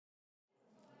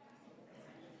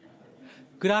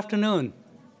Good afternoon.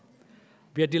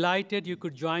 We are delighted you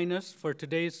could join us for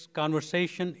today's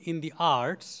Conversation in the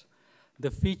Arts, the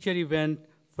feature event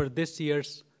for this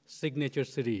year's Signature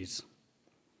Series.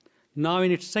 Now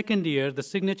in its second year, the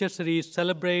Signature Series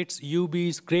celebrates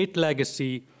UB's great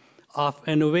legacy of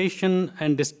innovation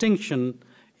and distinction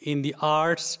in the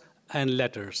arts and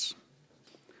letters.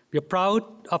 We are proud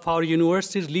of our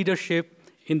university's leadership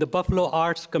in the Buffalo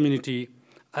arts community,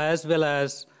 as well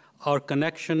as our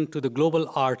connection to the global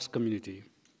arts community.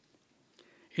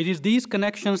 It is these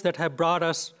connections that have brought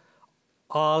us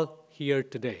all here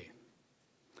today.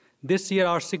 This year,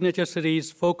 our Signature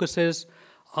Series focuses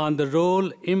on the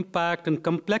role, impact, and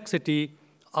complexity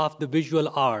of the visual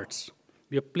arts.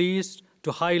 We are pleased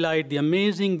to highlight the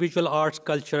amazing visual arts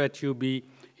culture at UB,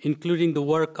 including the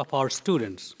work of our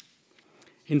students.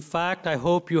 In fact, I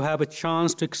hope you have a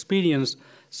chance to experience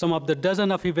some of the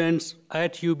dozen of events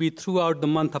at UB throughout the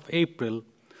month of April,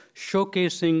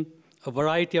 showcasing a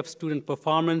variety of student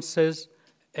performances,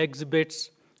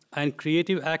 exhibits, and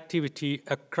creative activity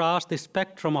across the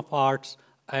spectrum of arts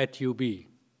at UB.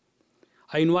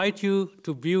 I invite you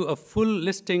to view a full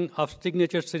listing of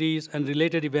Signature Series and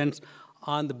related events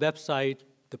on the website,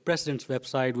 the President's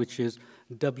website, which is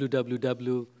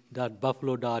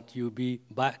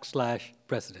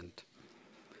www.buffalo.ub/president.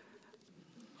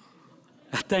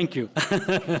 Thank you.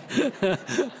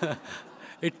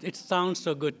 It sounds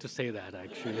so good to say that,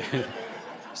 actually.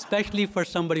 Especially for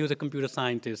somebody who's a computer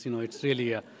scientist, it's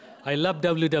really I love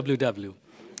www.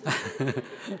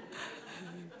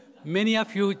 Many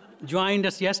of you joined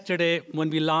us yesterday when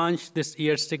we launched this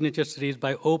year's Signature Series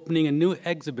by opening a new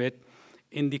exhibit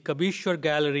in the Kabishwar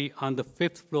Gallery on the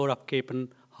 5th floor of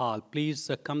Capon Hall.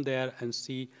 Please come there and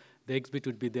see. The exhibit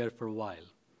would be there for a while.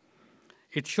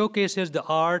 It showcases the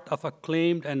art of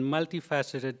acclaimed and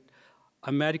multifaceted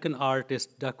American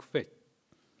artist Doug Fitch,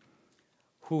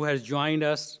 who has joined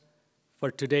us for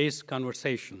today's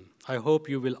conversation. I hope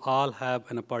you will all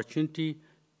have an opportunity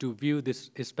to view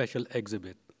this special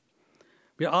exhibit.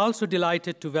 We are also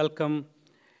delighted to welcome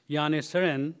Janne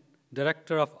Sirén,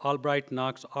 Director of Albright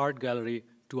Knox Art Gallery,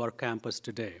 to our campus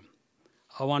today.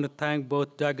 I want to thank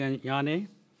both Doug and Janne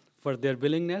for their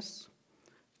willingness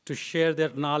to share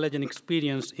their knowledge and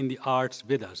experience in the arts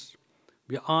with us.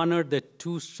 We are honored that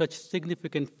two such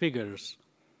significant figures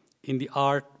in the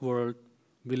art world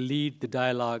will lead the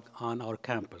dialogue on our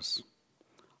campus.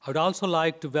 I would also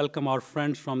like to welcome our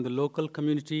friends from the local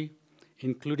community,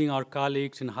 including our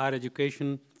colleagues in higher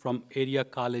education from area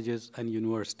colleges and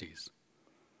universities.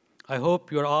 I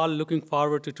hope you're all looking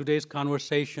forward to today's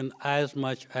conversation as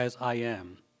much as I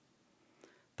am.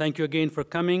 Thank you again for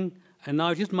coming. And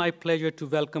now it is my pleasure to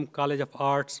welcome College of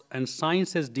Arts and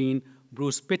Sciences Dean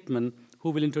Bruce Pittman, who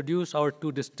will introduce our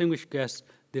two distinguished guests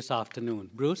this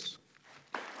afternoon. Bruce?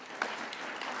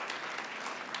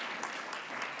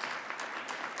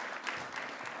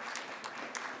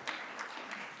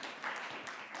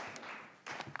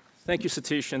 Thank you,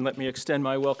 Satish, and let me extend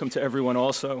my welcome to everyone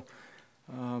also.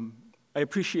 I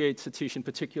appreciate, Satish, in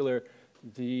particular,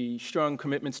 the strong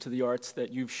commitments to the arts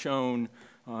that you've shown.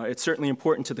 It's certainly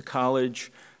important to the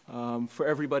college. For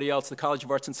everybody else, the College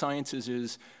of Arts and Sciences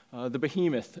is the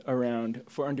behemoth around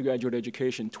for undergraduate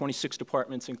education. 26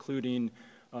 departments, including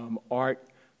art,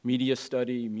 media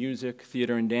study, music,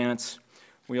 theater, and dance.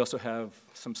 We also have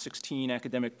some 16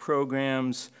 academic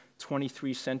programs,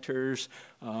 23 centers,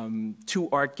 2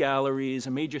 art galleries,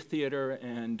 a major theater,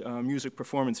 and music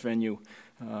performance venue.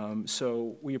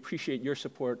 So we appreciate your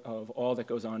support of all that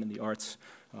goes on in the arts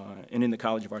and in the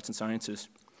College of Arts and Sciences.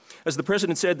 As the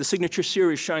president said, the Signature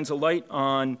Series shines a light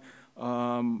on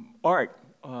art.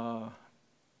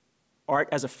 Art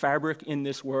as a fabric in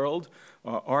this world,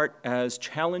 art as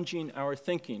challenging our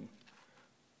thinking,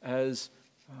 as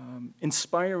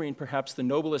inspiring perhaps the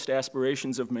noblest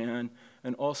aspirations of man,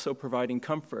 and also providing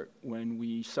comfort when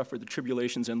we suffer the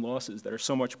tribulations and losses that are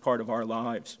so much part of our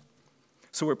lives.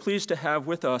 So we're pleased to have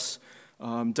with us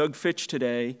Doug Fitch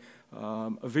today,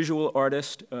 a visual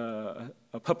artist, a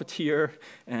puppeteer,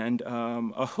 and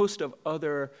a host of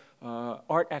other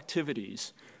art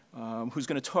activities, who's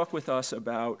going to talk with us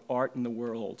about art in the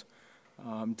world.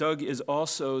 Doug is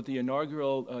also the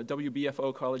inaugural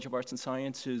WBFO College of Arts and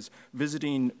Sciences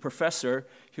visiting professor.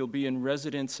 He'll be in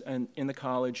residence in the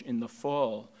college in the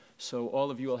fall. So all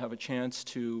of you will have a chance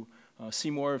to see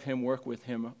more of him, work with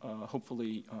him,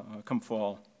 hopefully come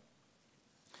fall.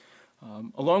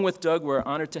 Along with Doug, we're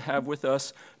honored to have with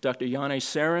us Dr. Janne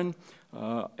Sirén,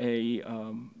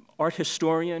 an art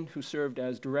historian who served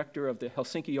as director of the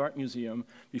Helsinki Art Museum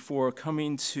before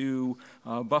coming to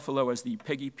Buffalo as the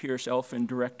Peggy Pierce Elfin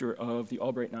director of the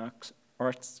Albright Knox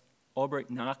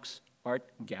art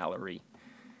gallery.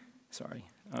 Sorry.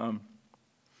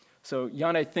 So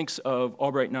Janne thinks of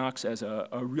Albright Knox as a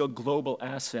real global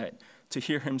asset. To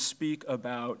hear him speak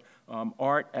about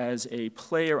art as a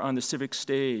player on the civic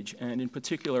stage, and in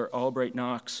particular Albright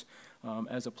Knox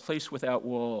as a place without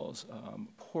walls,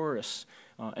 porous,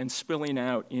 and spilling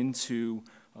out into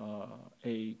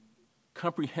a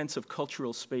comprehensive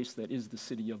cultural space that is the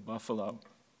city of Buffalo.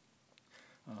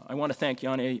 I want to thank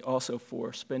Janne also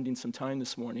for spending some time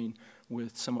this morning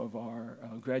with some of our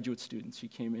graduate students. He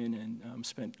came in and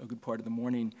spent a good part of the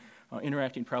morning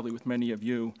interacting probably with many of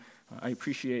you. I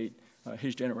appreciate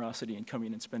his generosity in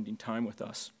coming and spending time with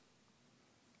us.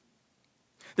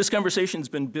 This conversation's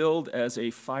been billed as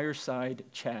a fireside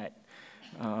chat.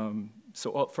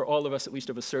 So for all of us, at least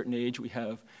of a certain age, we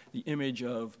have the image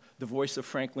of the voice of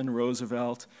Franklin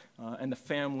Roosevelt and the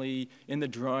family in the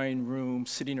drawing room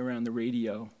sitting around the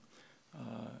radio.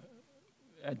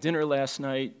 At dinner last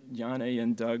night, Janne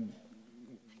and Doug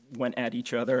went at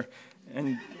each other,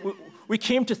 and we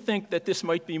came to think that this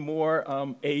might be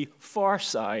more a far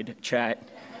side chat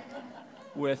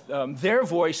with their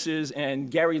voices and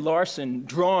Gary Larson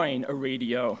drawing a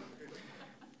radio.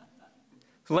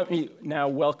 So let me now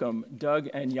welcome Doug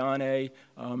and Janne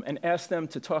and ask them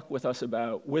to talk with us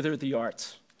about Wither the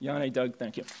Arts. Janne, Doug,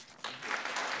 thank you.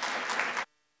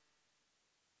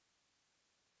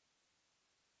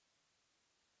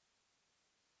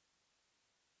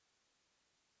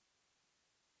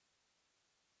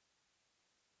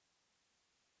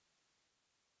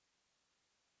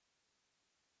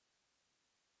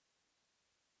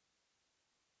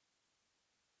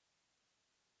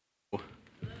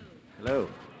 Hello.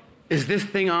 Is this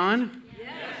thing on?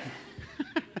 Yes.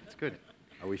 That's good.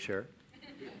 Are we sure?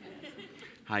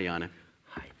 Hi, Janne.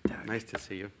 Hi, Doug. Nice to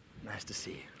see you. Nice to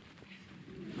see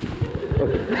you.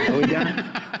 Are we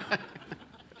done?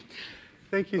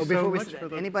 Thank you so much for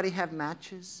the... Anybody have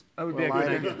matches? That would be a good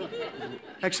idea.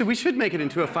 Actually, we should make it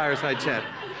into a fireside chat.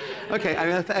 Okay,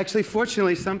 actually,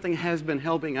 fortunately, something has been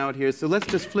helping out here, so let's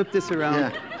just flip this around.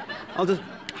 Yeah. I'll just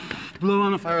blow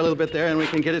on the fire a little bit there, and we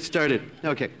can get it started.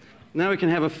 Okay. Now we can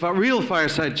have a real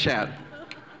fireside chat.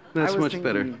 That's much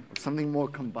better. Something more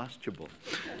combustible.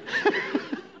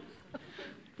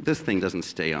 This thing doesn't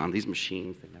stay on. These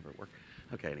machines, they never work.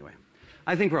 Okay, anyway.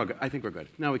 I think we're all good. I think we're good.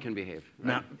 Now we can behave.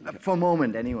 Right? Now, for a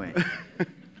moment, anyway.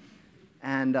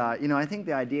 And, you know, I think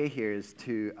the idea here is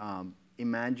to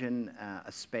imagine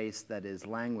a space that is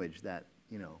language that,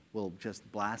 you know, will just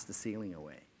blast the ceiling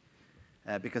away.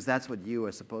 Because that's what you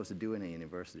are supposed to do in a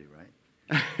university, right?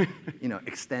 You know,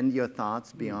 extend your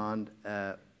thoughts beyond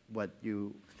what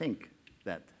you think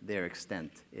that their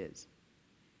extent is.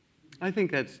 I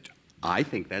think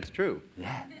that's true.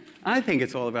 Yeah. I think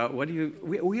it's all about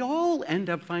we all end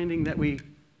up finding that we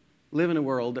live in a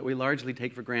world that we largely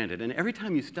take for granted. And every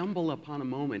time you stumble upon a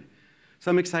moment,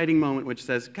 some exciting moment which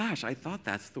says, gosh, I thought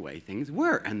that's the way things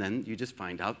were. And then you just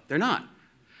find out they're not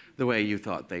the way you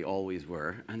thought they always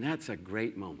were. And that's a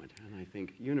great moment. And I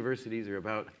think universities are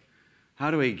about how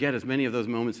do we get as many of those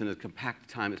moments in as compact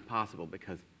time as possible?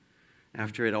 Because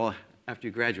after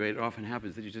you graduate, it often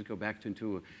happens that you just go back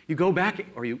you go back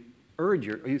or you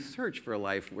search for a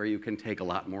life where you can take a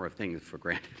lot more of things for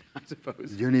granted, I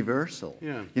suppose. Universal.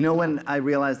 Yeah. You know, when I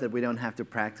realized that we don't have to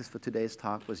practice for today's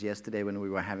talk was yesterday when we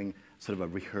were having sort of a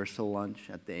rehearsal lunch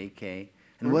at the AK.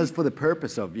 And it was for the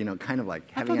purpose of, you know, kind of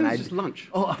like having an idea. Just lunch.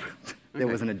 Oh, there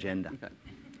was an agenda. Okay.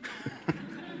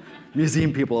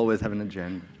 Museum people always have an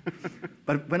agenda.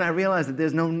 But when I realized that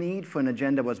there's no need for an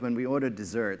agenda was when we ordered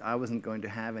dessert. I wasn't going to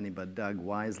have any, but Doug,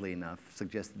 wisely enough,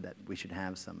 suggested that we should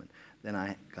have some. And then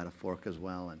I got a fork as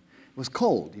well. And it was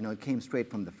cold. You know, it came straight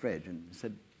from the fridge. And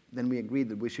said, then we agreed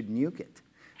that we should nuke it.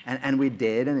 And we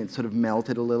did, and it sort of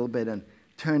melted a little bit and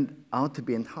turned out to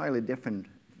be entirely different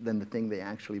than the thing they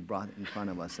actually brought in front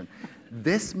of us. And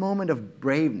this moment of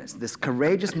braveness, this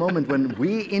courageous moment when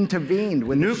we intervened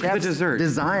with the chef's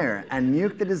desire and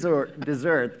nuked the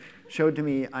dessert, showed to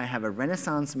me I have a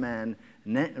Renaissance man,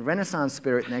 Renaissance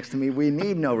spirit next to me. We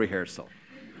need no rehearsal.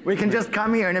 We can just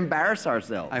come here and embarrass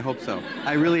ourselves. I hope so.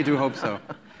 I really do hope so.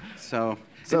 So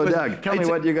Doug, tell me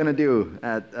what you're going to do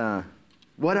at,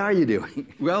 what are you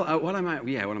doing? Well, what am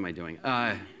I doing?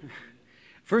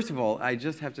 First of all, I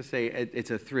just have to say it's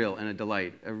a thrill and a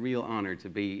delight, a real honor to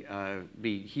be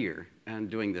here and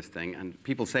doing this thing. And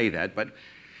people say that, but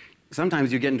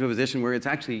sometimes you get into a position where it's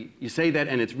actually, you say that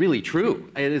and it's really true.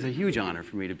 It is a huge honor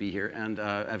for me to be here and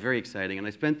very exciting. And I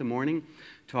spent the morning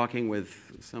talking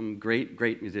with some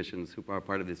great musicians who are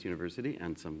part of this university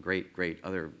and some great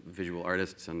other visual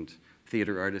artists and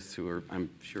theater artists who are, I'm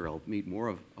sure I'll meet more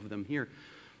of them here,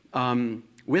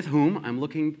 with whom I'm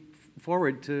looking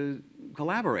forward to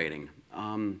collaborating,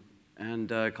 and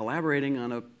collaborating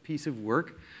on a piece of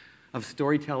work of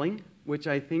storytelling, which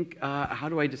I think, how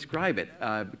do I describe it?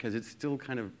 Because it's still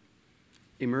kind of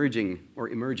emerging or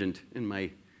emergent in my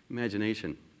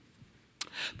imagination.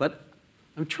 But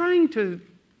I'm trying to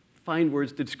find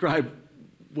words to describe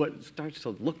what it starts to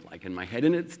look like in my head.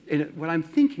 And what I'm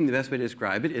thinking the best way to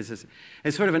describe it is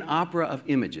as sort of an opera of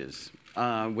images,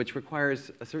 which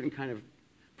requires a certain kind of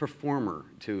performer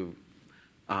to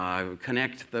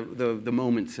connect the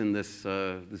moments in this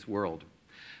world.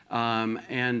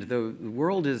 And the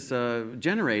world is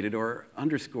generated or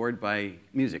underscored by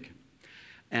music.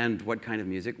 And what kind of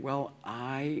music? Well,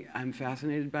 I'm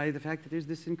fascinated by the fact that there's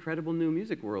this incredible new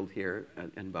music world here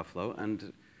in Buffalo,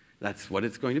 and that's what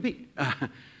it's going to be.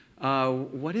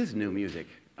 What is new music?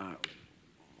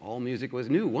 All music was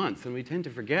new once, and we tend to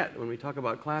forget when we talk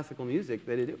about classical music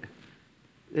that it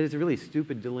is a really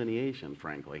stupid delineation,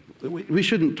 frankly. We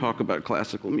shouldn't talk about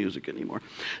classical music anymore.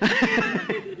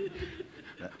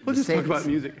 We'll just talk about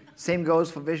music. Same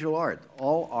goes for visual art.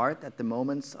 All art at the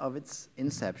moments of its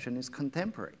inception is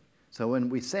contemporary. So when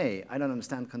we say, I don't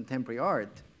understand contemporary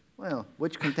art, well,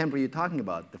 which contemporary are you talking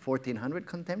about? The 1400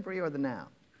 contemporary or the now?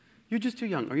 You're just too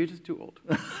young, or you're just too old.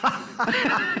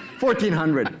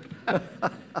 1400.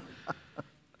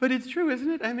 But it's true, isn't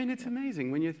it? I mean, it's amazing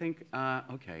when you think,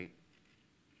 okay,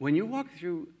 when you walk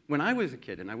through, when I was a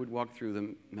kid and I would walk through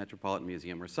the Metropolitan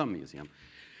Museum or some museum,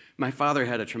 my father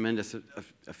had a tremendous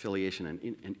affiliation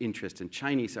and interest in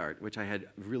Chinese art, which I had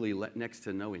really next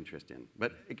to no interest in.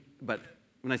 But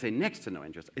when I say next to no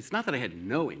interest, it's not that I had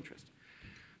no interest.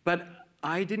 But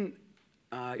I didn't,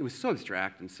 it was so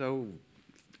abstract and so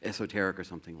esoteric or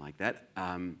something like that.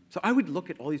 So I would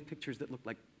look at all these pictures that looked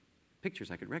like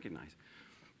pictures I could recognize.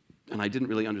 And I didn't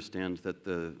really understand that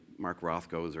the Mark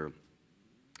Rothkos or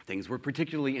things were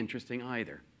particularly interesting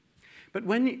either. But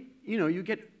when you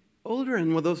get older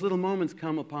and when those little moments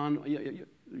come upon,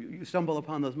 you stumble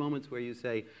upon those moments where you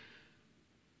say,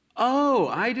 oh,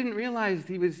 I didn't realize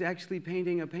he was actually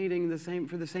painting a painting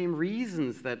for the same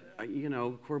reasons that,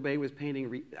 Courbet was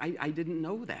painting. I didn't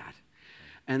know that.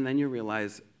 And then you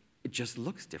realize it just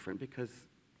looks different because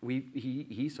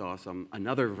he saw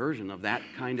another version of that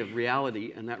kind of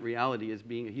reality, and that reality is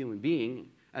being a human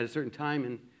being at a certain time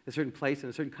in a certain place in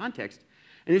a certain context.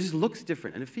 And it just looks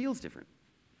different and it feels different.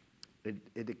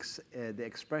 The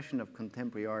expression of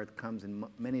contemporary art comes in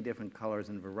many different colors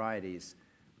and varieties,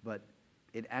 but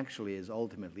it actually is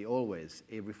ultimately always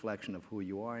a reflection of who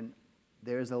you are. And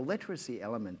there is a literacy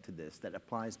element to this that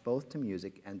applies both to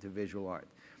music and to visual art.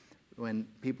 When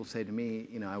people say to me,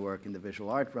 I work in the visual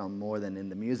art realm more than in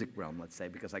the music realm, let's say,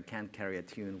 because I can't carry a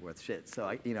tune worth shit, so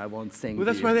I won't sing. Well,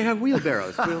 that's why they have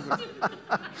wheelbarrows.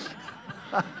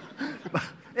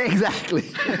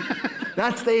 Exactly.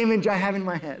 That's the image I have in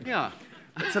my head. Yeah.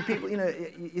 So people,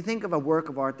 you think of a work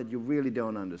of art that you really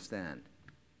don't understand,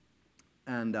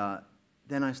 and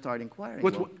then I start inquiring.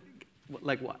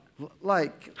 Like what?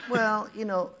 Like, well,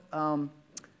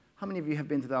 how many of you have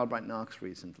been to the Albright Knox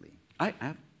recently? I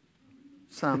have.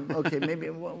 Some. Okay, maybe,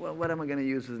 what am I going to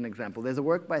use as an example? There's a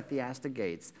work by Theaster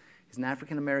Gates. He's an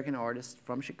African-American artist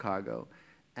from Chicago,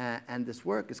 and this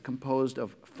work is composed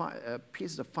of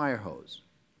pieces of fire hose.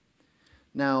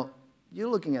 Now, you're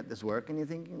looking at this work and you're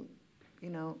thinking,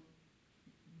 I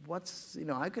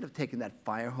could have taken that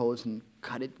fire hose and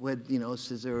cut it with,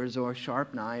 scissors or a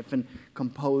sharp knife and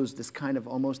composed this kind of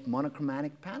almost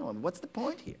monochromatic panel. What's the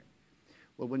point here?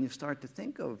 Well, when you start to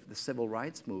think of the civil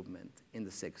rights movement in the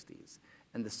 60s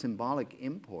and the symbolic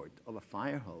import of a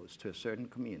fire hose to a certain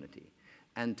community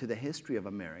and to the history of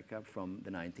America from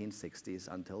the 1960s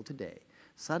until today,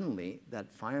 suddenly that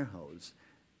fire hose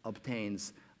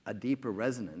obtains a deeper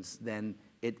resonance than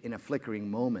it in a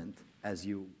flickering moment as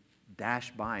you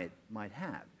dash by it might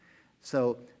have.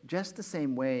 So just the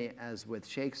same way as with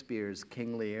Shakespeare's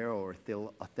King Lear or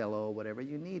Othello or whatever,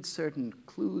 you need certain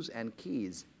clues and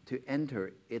keys to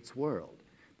enter its world.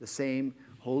 The same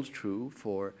holds true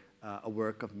for a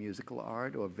work of musical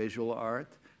art or visual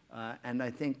art. And I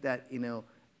think that,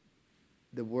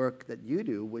 the work that you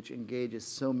do, which engages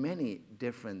so many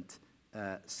different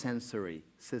sensory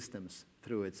systems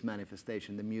through its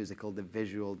manifestation, the musical, the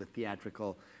visual, the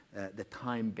theatrical, the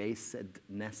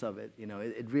time-basedness of it,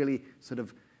 it really sort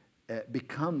of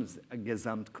becomes a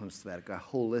Gesamtkunstwerk, a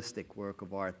holistic work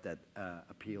of art that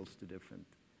appeals to different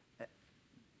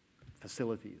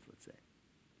facilities, let's say.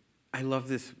 I love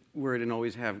this word and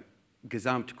always have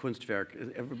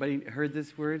Gesamtkunstwerk. Everybody heard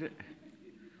this word?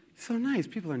 So nice.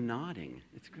 People are nodding.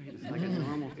 It's great. It's like a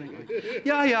normal thing. Like,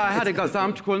 yeah, I had a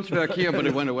Gesamtkunstwerk here, but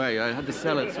it went away. I had to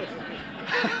sell it.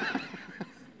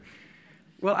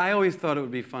 Well, I always thought it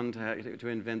would be fun to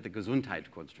invent the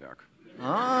Gesundheitskunstwerk.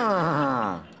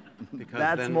 Ah,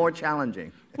 that's more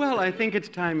challenging. Well, I think its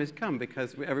time has come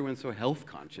because everyone's so health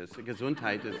conscious.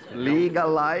 Gesundheit is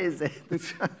legalize it. It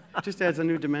just adds a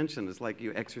new dimension. It's like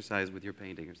you exercise with your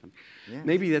painting or something. Yes.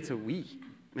 Maybe that's a we.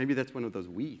 Maybe that's one of those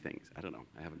we things. I don't know.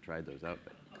 I haven't tried those out.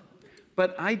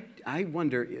 But I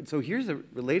wonder, so here's a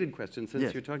related question, since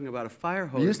yes. you're talking about a fire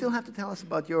hose. You still have to tell us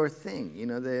about your thing, you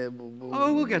know, the...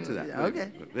 Oh, we'll get to that.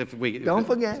 Okay. Don't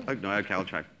forget. No, okay, I'll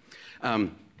try.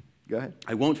 Go ahead.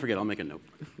 I won't forget. I'll make a note.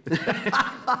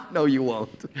 No, you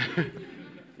won't.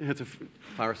 It's a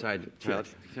fireside.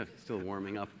 Still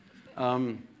warming up.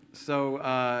 No,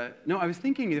 I was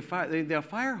thinking the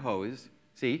fire hose.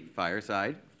 See,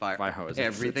 fireside, fire hose.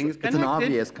 Everything's it's connected. It's an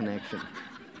obvious connection.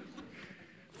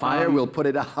 Fire will put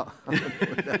it out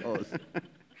with the hose.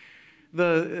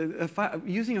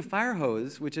 Using a fire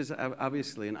hose, which is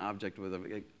obviously an object with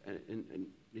an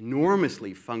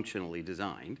enormously functionally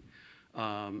designed,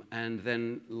 and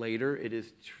then later it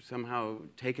is somehow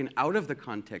taken out of the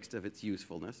context of its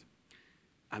usefulness.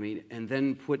 I mean, and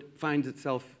then finds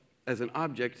itself as an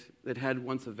object that had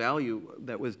once a value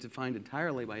that was defined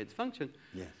entirely by its function.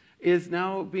 Yes. Is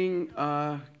now being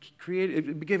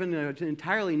given an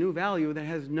entirely new value that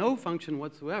has no function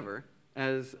whatsoever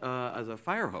as a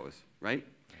fire hose, right?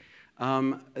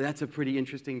 That's a pretty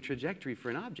interesting trajectory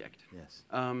for an object. Yes.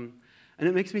 And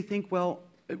it makes me think, well,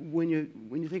 when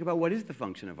you think about what is the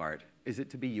function of art, is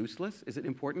it to be useless? Is it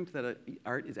important that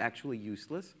art is actually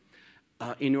useless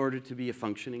in order to be a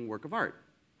functioning work of art?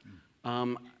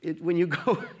 When you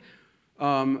go,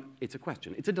 it's a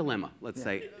question. It's a dilemma, let's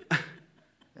say.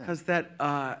 Because that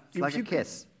it's like a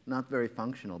kiss, not very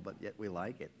functional, but yet we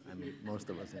like it. I mean, most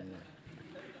of us anyway.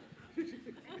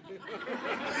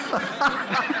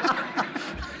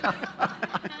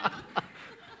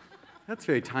 That's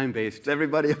very time-based. Is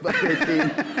everybody about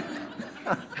 18?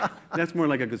 That's more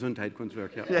like a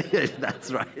Gesundheitskunstwerk. Yeah. Yes,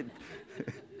 that's right.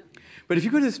 But if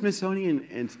you go to the Smithsonian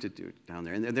Institute down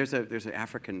there, and there's an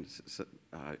African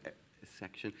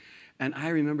section, and I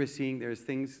remember seeing there's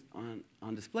things on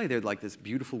display. There's like this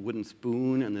beautiful wooden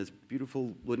spoon and this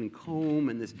beautiful wooden comb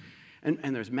and this,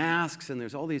 and there's masks and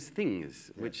there's all these things,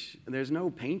 which there's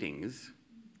no paintings.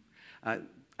 I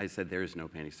said there's no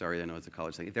paintings. Sorry, I know it's a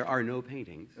college thing. There are no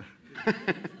paintings.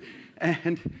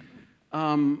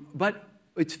 But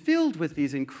it's filled with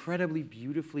these incredibly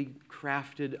beautifully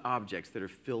crafted objects that are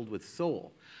filled with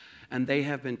soul. And they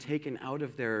have been taken out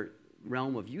of their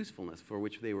realm of usefulness for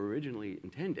which they were originally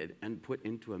intended and put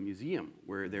into a museum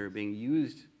where they're being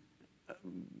used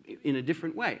in a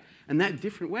different way. And that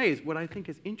different way is what I think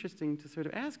is interesting to sort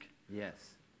of ask.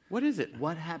 Yes. What is it?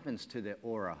 What happens to the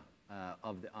aura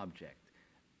of the object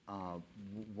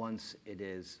once it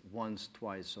is once,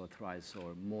 twice, or thrice,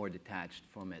 or more detached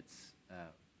from its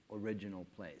original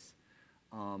place?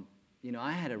 You know,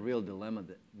 I had a real dilemma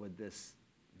with this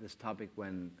topic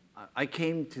when I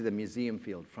came to the museum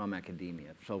field from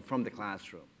academia, so from the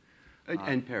classroom.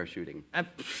 And parachuting.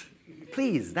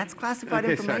 Please, that's classified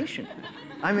information.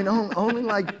 I mean, only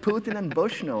like Putin and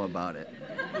Bush know about it.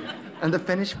 And the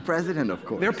Finnish president, of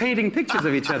course. They're painting pictures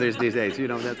of each other these days, you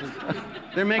know.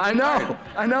 They're making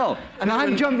I know. And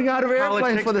I'm jumping out of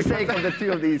airplanes for the politics sake of the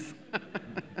two of these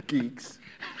geeks.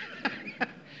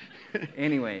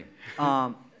 Anyway,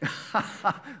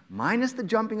 minus the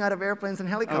jumping out of airplanes and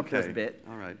helicopters bit.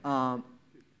 All right.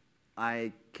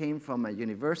 I came from a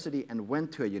university and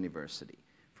went to a university.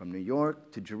 From New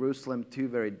York to Jerusalem, two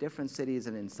very different cities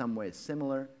and in some ways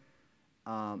similar.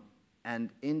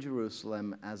 And in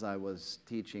Jerusalem, as I was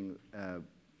teaching,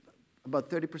 about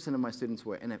 30% of my students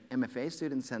were MFA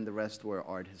students and the rest were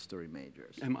art history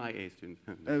majors. MIA students.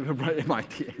 Right,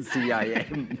 MIT,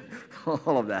 CIA,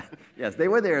 all of that. Yes, they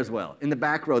were there as well, in the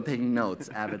back row taking notes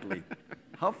avidly.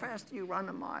 How fast do you run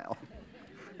a mile?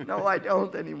 No, I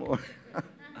don't anymore.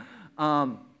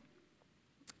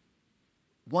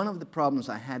 One of the problems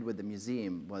I had with the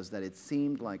museum was that it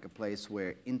seemed like a place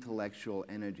where intellectual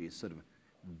energy sort of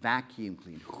vacuum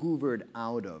cleaned, hoovered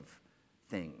out of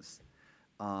things.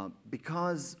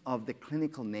 Because of the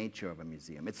clinical nature of a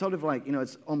museum. It's sort of like, you know,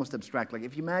 it's almost abstract. Like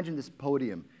if you imagine this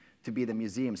podium to be the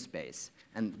museum space,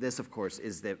 and this, of course,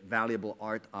 is the valuable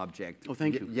art object. Oh,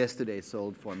 thank you. Yesterday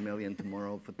sold for $1 million,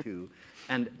 tomorrow for $2 million.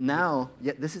 And now,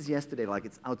 this is yesterday, like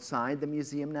it's outside the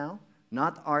museum now.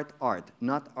 Not art,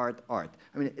 not art.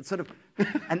 I mean, it's sort of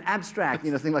an abstract,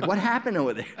 you know, thing like, what happened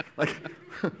over there? Like,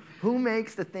 who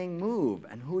makes the thing move,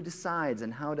 and who decides,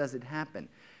 and how does it happen?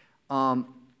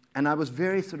 And I was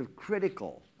very sort of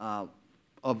critical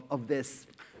of this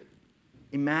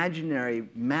imaginary,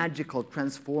 magical,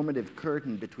 transformative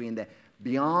curtain between the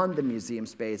beyond the museum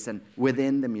space and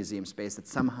within the museum space that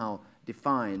somehow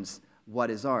defines what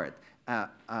is art.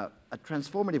 A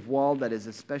transformative wall that is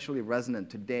especially resonant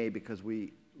today because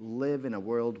we live in a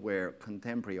world where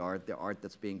contemporary art, the art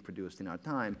that's being produced in our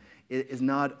time, is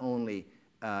not only,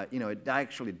 it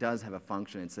actually does have a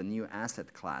function. It's a new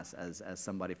asset class, as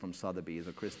somebody from Sotheby's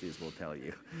or Christie's will tell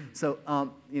you. So,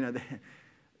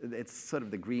 it's sort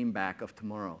of the greenback of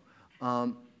tomorrow.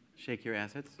 Shake your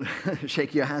assets?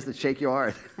 Shake your assets, shake your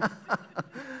art.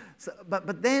 So,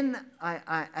 but then,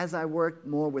 as I worked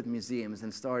more with museums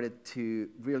and started to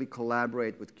really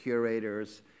collaborate with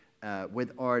curators,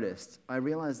 with artists, I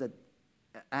realized that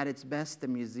at its best, the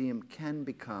museum can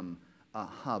become a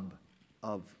hub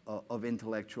of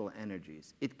intellectual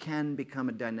energies. It can become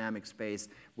a dynamic space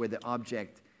where the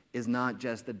object is not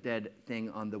just a dead thing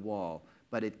on the wall,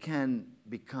 but it can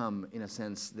become, in a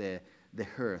sense, the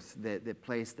hearth, the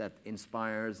place that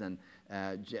inspires and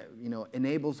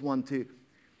enables one to,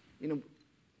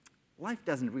 life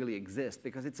doesn't really exist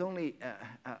because it's only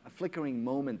a flickering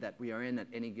moment that we are in at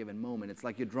any given moment. It's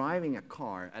like you're driving a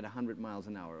car at 100 miles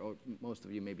an hour, or most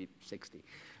of you maybe 60.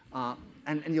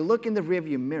 And you look in the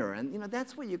rearview mirror, and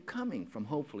that's where you're coming from,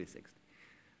 hopefully 60.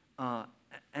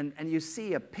 And you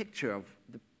see a picture of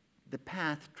the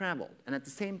path traveled. And at the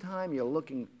same time, you're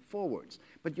looking forwards.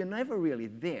 But you're never really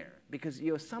there because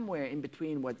you're somewhere in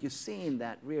between what you see in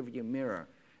that rearview mirror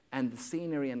and the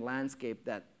scenery and landscape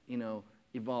that,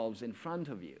 evolves in front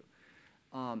of you.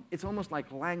 It's almost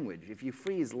like language. If you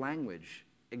freeze language,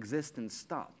 existence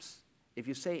stops. If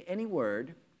you say any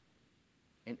word,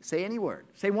 say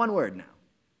one word now.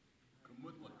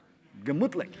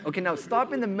 Gemütlich. Okay, now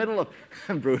stop in the middle of,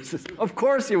 Bruce, of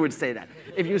course you would say that.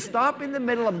 If you stop in the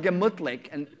middle of gemütlich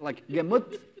and like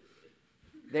gemüt,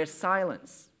 there's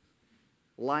silence.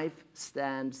 Life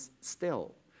stands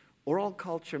still. Oral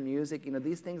culture, music,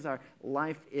 these things are,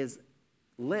 life is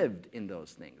lived in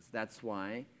those things. That's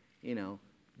why,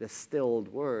 the stilled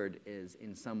word is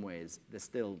in some ways the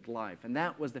stilled life. And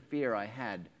that was the fear I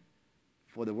had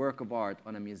for the work of art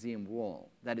on a museum wall,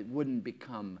 that it wouldn't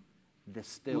become the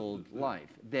stilled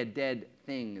life, the dead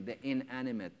thing, the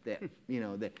inanimate,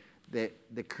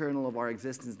 the kernel of our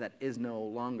existence that is no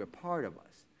longer part of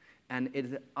us. And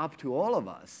it's up to all of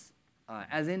us,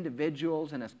 as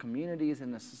individuals and as communities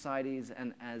and as societies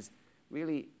and as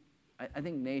really, I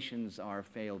think nations are a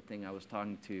failed thing. I was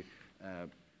talking to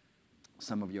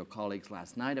some of your colleagues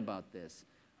last night about this.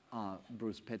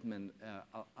 Bruce Pittman,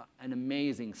 an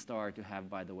amazing star to have,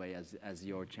 by the way, as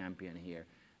your champion here.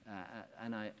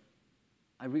 And I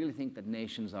really think that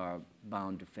nations are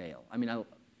bound to fail. I mean,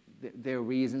 there are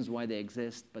reasons why they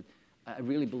exist, but I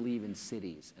really believe in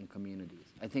cities and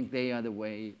communities. I think they are the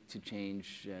way to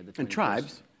change the 21st. And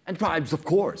tribes. And tribes, of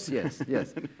course, yes,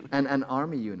 yes. And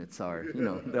army units are,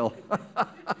 they'll...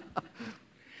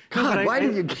 God, why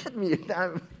did you get me?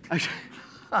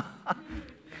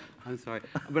 I'm sorry,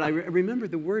 but I remember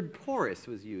the word porous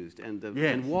was used, and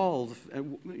and walls,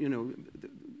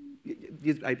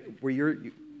 were your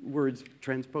words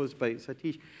transposed by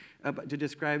Satish to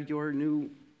describe your new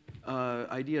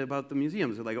idea about the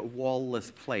museums, like a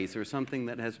wall-less place or something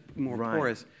that has more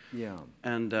porous. Yeah.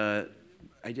 And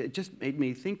it just made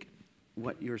me think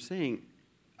what you're saying.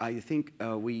 I think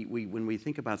when we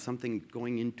think about something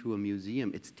going into a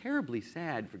museum, it's terribly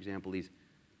sad, for example, these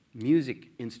music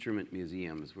instrument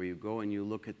museums where you go and you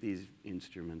look at these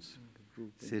instruments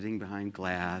sitting behind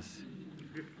glass.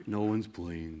 No one's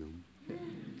playing them.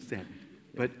 Sad.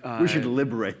 But we should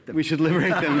liberate them. We should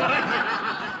liberate them.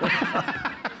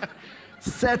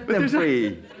 Set them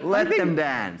free. Let them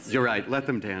dance. You're right. Let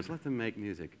them dance. Let them make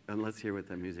music. And let's hear what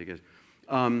that music is.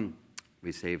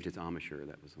 We saved its embouchure.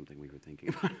 That was something we were thinking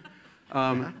about.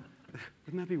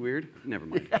 Wouldn't that be weird? Never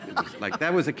mind. Like,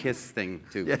 that was a Kiss thing,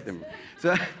 too. Yes.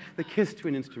 So the Kiss to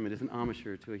an instrument is an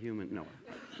embouchure to a human. No,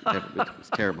 it was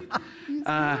terrible.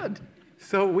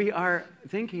 So we are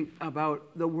thinking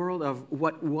about the world of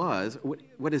what was,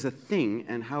 what is a thing,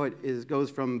 and how it goes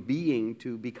from being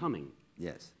to becoming.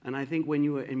 Yes. And I think when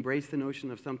you embrace the notion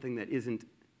of something that isn't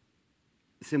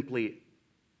simply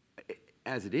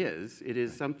as it is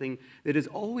something that is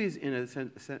always in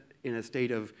a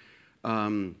state of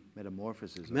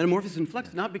metamorphosis. Metamorphosis and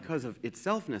flux, not because of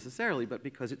itself necessarily, but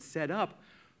because it's set up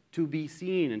to be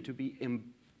seen and to be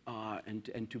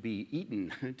and to be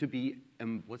eaten, to be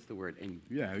what's the word?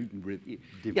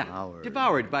 Devoured.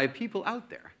 Devoured by people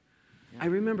out there. Yeah. I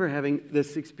remember having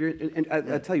this experience, and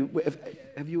I'll tell you,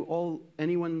 have you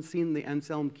anyone seen the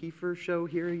Anselm Kiefer show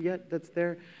here yet? That's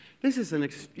there. This is an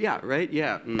This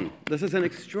is an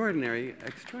extraordinary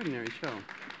show.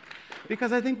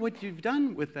 Because I think what you've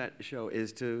done with that show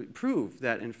is to prove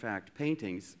that, in fact,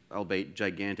 paintings, albeit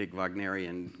gigantic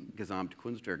Wagnerian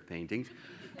Gesamtkunstwerk paintings,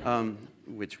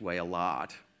 which weigh a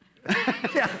lot.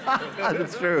 Yeah,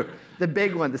 that's true. The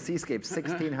big one, the seascape,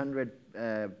 1,600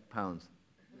 pounds.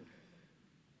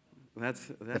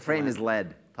 That's the frame is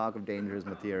lead. Talk of dangerous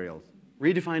materials.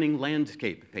 Redefining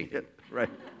landscape painting. Yeah, right.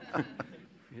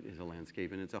 It is a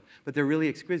landscape in itself. But they're really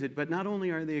exquisite. But not only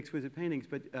are they exquisite paintings,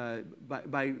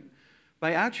 but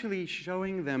by actually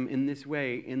showing them in this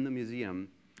way in the museum,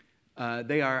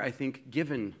 they are, I think,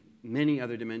 given many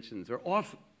other dimensions.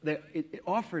 It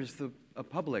offers a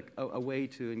public a way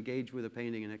to engage with a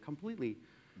painting in a completely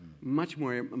much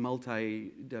more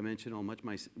multi-dimensional, much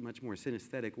more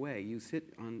synesthetic way. You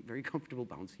sit on very comfortable,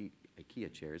 bouncy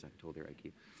IKEA chairs. I've told they're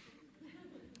IKEA,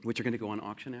 which are going to go on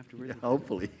auction afterwards. Yeah,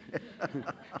 hopefully.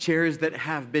 Chairs that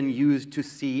have been used to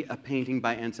see a painting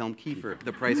by Anselm Kiefer.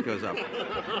 The price goes up.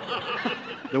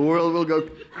 The world will go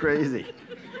crazy.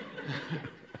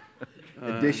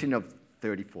 Edition of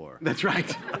 34. That's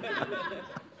right.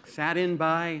 Sat in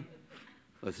by,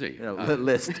 let's see.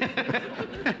 List.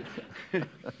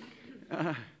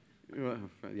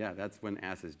 Yeah, that's when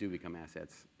asses do become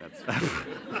assets. That's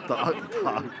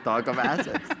talk of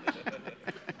assets.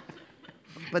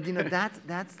 But you know,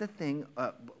 that's the thing.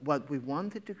 What we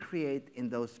wanted to create in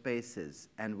those spaces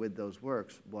and with those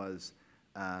works was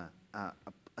a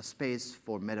space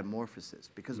for metamorphosis.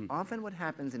 Because often what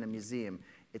happens in a museum,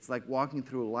 it's like walking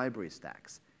through library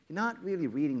stacks. You're not really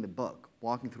reading the book,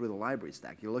 walking through the library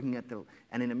stack. You're looking at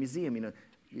and in a museum, you know,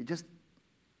 you just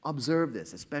observe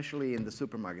this, especially in the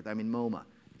supermarket. I'm in MoMA.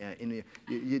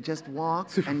 You just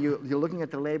walk and you're looking at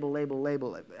the label,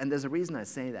 and there's a reason I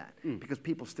say that, because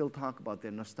people still talk about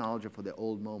their nostalgia for the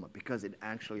old MoMA, because it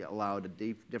actually allowed a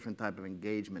different type of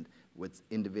engagement with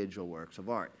individual works of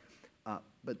art.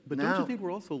 But now, don't you think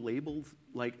we're also label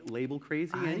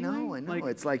crazy I anyway? know. Like,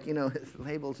 it's like, you know,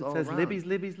 labels all around. It says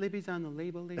Libby's on the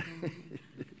label.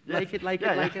 Like it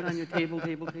on your table.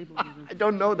 I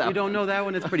don't know that. You don't know that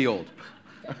one? It's pretty old.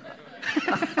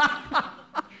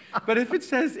 But if it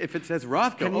says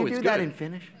Rothko, Can you it's do that good. in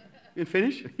Finnish? In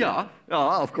Finnish? Yeah.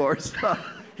 Oh, of course.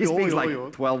 He speaks like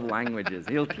yo. 12 languages.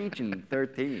 He'll teach in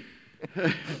 13.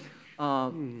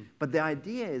 But the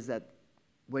idea is that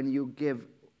when you give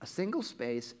a single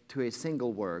space to a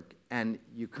single work and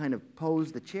you kind of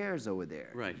pose the chairs over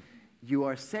there, right, you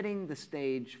are setting the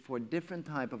stage for a different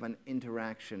type of an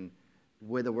interaction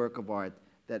with a work of art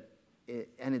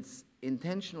and it's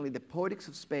intentionally, the poetics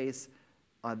of space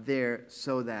are there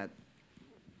so that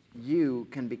you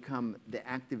can become the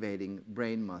activating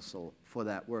brain muscle for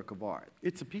that work of art.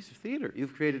 It's a piece of theater.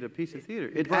 You've created a piece of theater.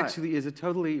 It Right. actually is a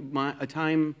totally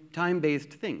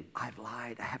time-based thing. I've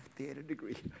lied. I have a theater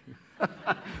degree.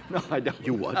 No, I don't.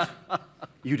 You what?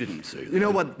 You didn't say that. You know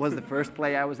what was the first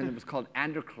play I was in? It was called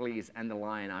Androcles and the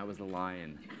Lion. I was the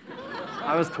lion.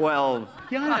 I was 12.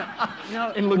 Yeah,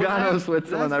 no, In Lugano,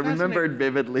 Switzerland. I that's remember it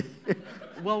vividly.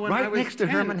 Well, when Right I was next to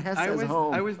 10, Hermann Hesse's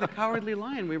home. I was the cowardly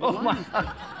lion. We were lions.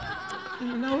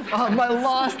 No. Oh, my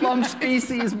lost long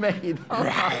species made.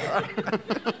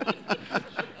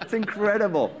 It's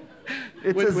incredible.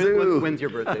 It's a zoo. When's your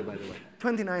birthday, by the way?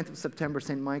 29th of September,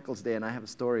 St. Michael's Day, and I have a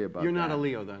story about You're that. not a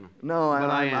Leo, then. No, But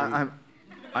I am.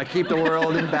 I keep the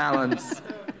world in balance.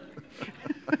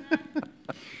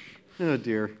 Oh,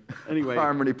 dear. Anyway.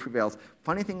 Harmony prevails.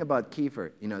 Funny thing about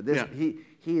Kiefer, you know, this Yeah.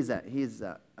 he's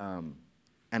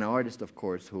an artist, of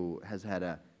course, who has had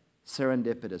a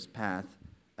serendipitous path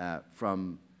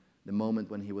from the moment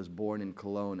when he was born in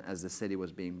Cologne as the city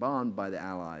was being bombed by the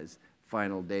Allies,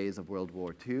 final days of World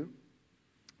War II,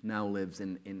 now lives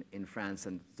in France.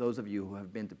 And those of you who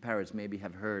have been to Paris maybe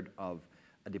have heard of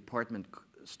a department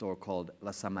store called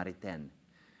La Samaritaine.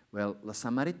 Well, La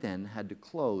Samaritaine had to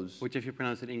close. Which, if you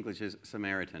pronounce it in English, is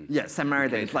Samaritan. Yeah,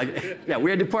 Samaritan. Okay. It's like, yeah,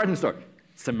 we're a department store.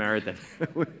 Samaritan.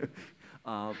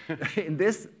 In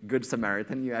this Good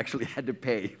Samaritan, you actually had to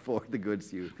pay for the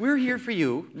goods you... We're here for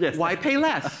you. Yes. Why pay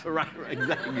less? Right,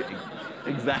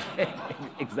 exactly.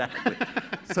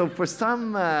 So for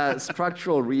some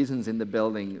structural reasons in the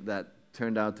building that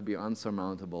turned out to be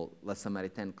unsurmountable, La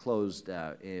Samaritaine closed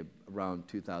around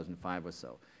 2005 or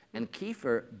so. And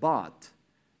Kiefer bought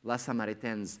La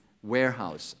Samaritaine's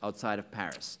warehouse outside of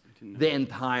Paris. The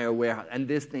entire warehouse. And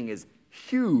this thing is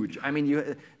huge. I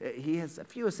mean, he has a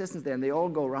few assistants there, and they all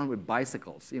go around with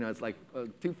bicycles. You know, it's like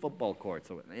 2 football courts.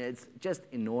 It's just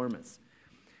enormous.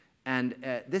 And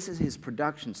this is his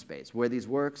production space, where these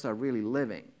works are really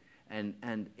living.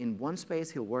 And in one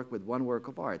space, he'll work with one work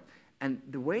of art. And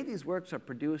the way these works are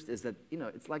produced is that, you know,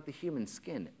 it's like the human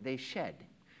skin. They shed.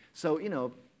 So, you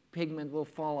know, pigment will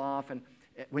fall off, and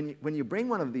when you bring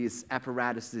one of these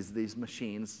apparatuses, these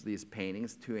machines, these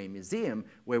paintings to a museum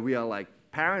where we are like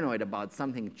paranoid about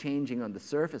something changing on the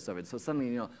surface of it, so suddenly,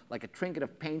 you know, like a trinket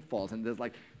of paint falls and there's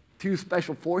like 2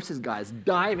 special forces guys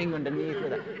diving underneath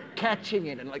with it, catching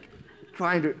it and like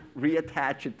trying to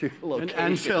reattach it to the location.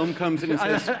 And Anselm comes in and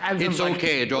says, Anselm's it's like,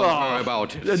 okay, don't worry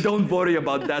about it. Don't worry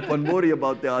about that one, worry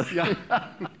about the other. Yeah.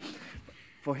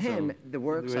 For him, So, the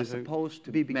works are supposed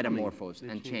to be metamorphosed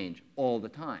and change all the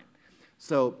time.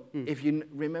 So if you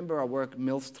remember our work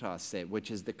Milchstrasse,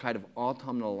 which is the kind of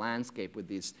autumnal landscape with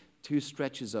these 2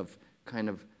 stretches of kind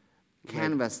of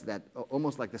canvas that,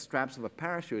 almost like the straps of a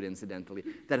parachute incidentally,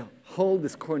 that hold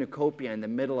this cornucopia in the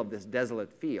middle of this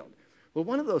desolate field. Well,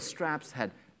 one of those straps had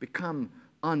become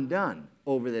undone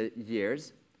over the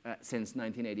years, since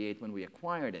 1988 when we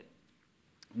acquired it.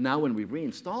 Now when we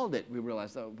reinstalled it, we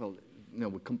realized, oh, well, you know,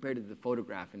 we compared it to the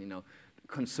photograph and, you know,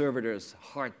 conservator's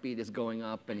heartbeat is going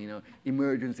up and, you know,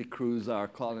 emergency crews are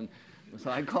calling. So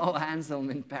I call Anselm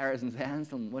in Paris and say,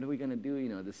 Anselm, what are we going to do? You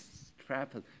know, this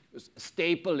strap has,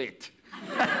 staple it.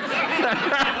 And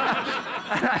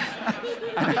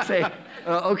I say,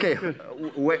 okay,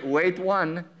 wait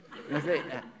one. And I say,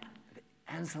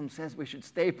 Anselm says we should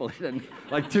staple it. And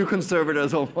like 2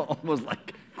 conservators almost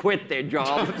like quit their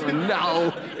jobs.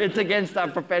 No, it's against our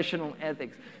professional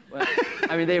ethics. Well,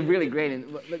 I mean, they're really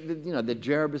great. But you know, the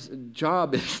job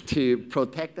is to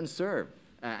protect and serve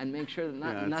and make sure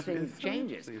that nothing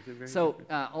changes. So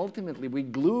ultimately, we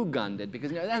glue gunned it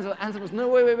because, you know, Anselm was, no,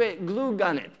 wait, glue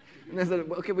gun it. And I said,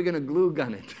 okay, we're going to glue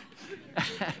gun it.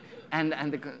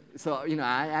 So, you know,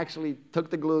 I actually took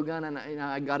the glue gun and, you know,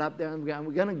 I got up there and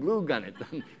we're going to glue gun it.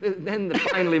 Then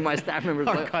finally my staff members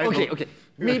were like, okay,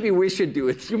 maybe we should do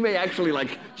it. You may actually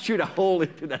like shoot a hole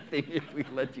into that thing if we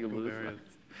let you loose.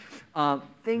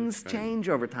 Things change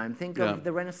over time. Think of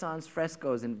the Renaissance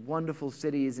frescoes in wonderful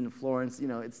cities in Florence. You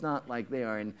know, it's not like they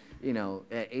are in, you know,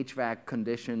 HVAC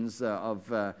conditions of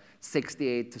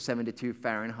 68 to 72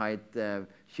 Fahrenheit,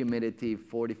 humidity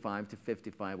 45 to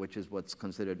 55, which is what's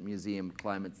considered museum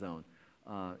climate zone.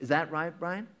 Is that right,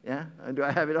 Brian? Yeah? Do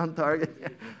I have it on target? Yeah.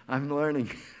 I'm learning.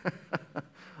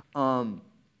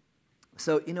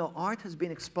 So, you know, art has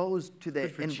been exposed to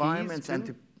the environments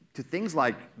and to things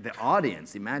like the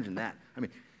audience. Imagine that. I mean,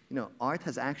 you know, art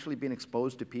has actually been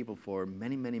exposed to people for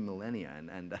many, many millennia,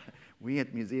 and we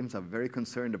at museums are very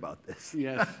concerned about this.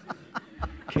 Yes.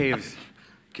 Caves.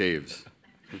 Caves.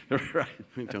 Right.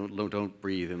 Don't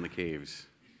breathe in the caves,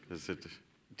 because it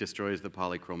destroys the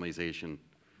polychromization.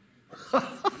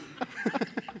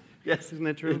 Yes, isn't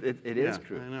that true? It is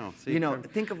true. I know. See, you know,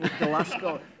 think of the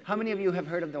Lascaux. How many of you have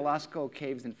heard of the Lascaux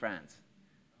caves in France?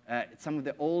 It's some of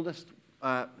the oldest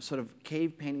sort of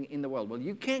cave painting in the world. Well,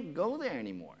 you can't go there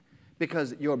anymore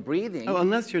because you're breathing. Oh,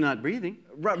 unless you're not breathing.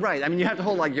 Right. I mean, you have to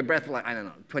hold like your breath for like, I don't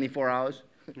know, 24 hours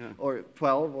or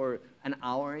 12 or an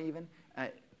hour even.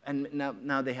 And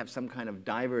now they have some kind of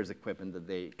diver's equipment that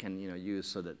they can, you know, use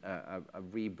so that a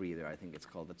rebreather, I think it's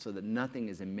called, so that nothing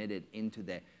is emitted into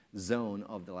the zone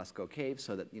of the Lascaux cave,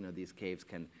 so that, you know, these caves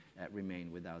can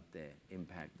remain without the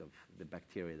impact of the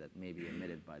bacteria that may be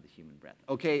emitted by the human breath.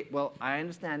 Okay, well, I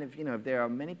understand if, you know, if there are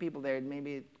many people there,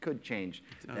 maybe it could change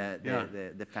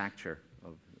the factor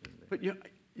of. But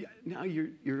now you're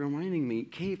reminding me,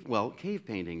 cave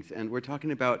paintings, and we're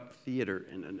talking about theater,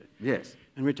 and yes,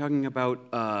 and we're talking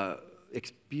about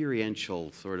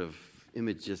experiential sort of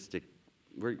imagistic.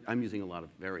 I'm using a lot of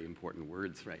very important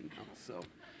words right now, so.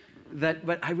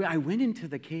 But I went into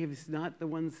the caves, not the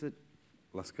ones that.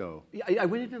 Lascaux. I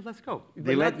went into Lascaux.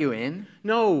 They let you in?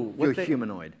 No. You're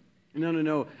humanoid.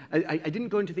 No. I didn't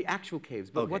go into the actual caves,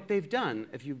 but what they've done,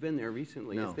 if you've been there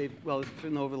recently, is it's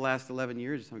been over the last 11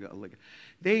 years or something,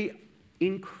 they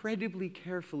incredibly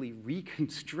carefully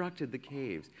reconstructed the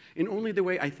caves in only the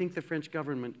way I think the French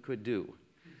government could do,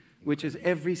 which is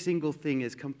every single thing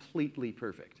is completely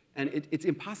perfect. And it's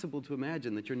impossible to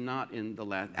imagine that you're not in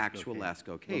the actual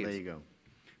Lascaux caves. Well, there you go.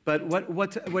 But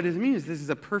what it means is this is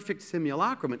a perfect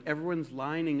simulacrum, and everyone's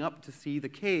lining up to see the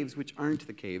caves, which aren't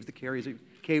the caves. The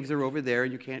caves are over there,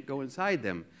 and you can't go inside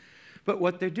them. But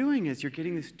what they're doing is you're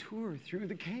getting this tour through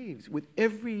the caves with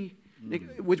every,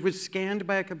 which was scanned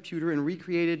by a computer and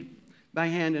recreated by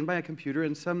hand and by a computer,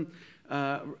 and some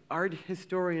art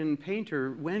historian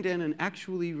painter went in and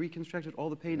actually reconstructed all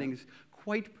the paintings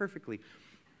quite perfectly.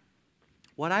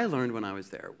 What I learned when I was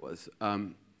there was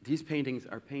these paintings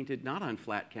are painted not on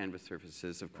flat canvas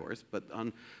surfaces, of course, but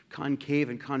on concave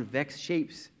and convex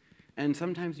shapes. And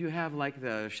sometimes you have like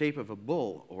the shape of a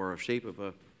bull or a shape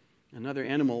of another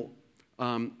animal,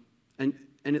 and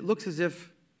it looks as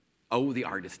if, oh, the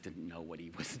artist didn't know what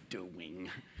he was doing.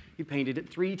 He painted it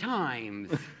 3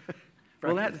 times.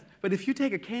 Well, but if you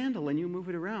take a candle and you move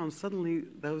it around, suddenly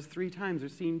those 3 times are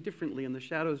seen differently and the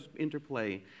shadows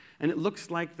interplay. And it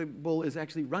looks like the bull is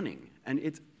actually running. And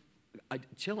it's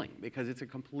chilling because it's a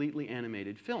completely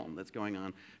animated film that's going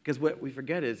on. Because what we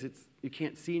forget is you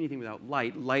can't see anything without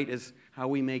light. Light is how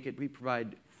we make it. We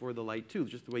provide for the light, too.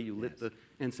 Just the way you lit the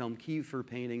Anselm Kiefer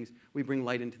paintings. We bring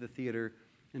light into the theater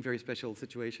in very special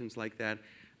situations like that.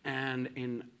 And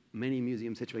in many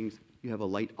museum situations, you have a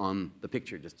light on the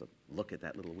picture just to look at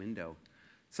that little window.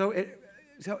 So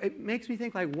it makes me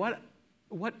think, like,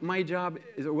 what my job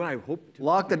is, or what I hope to...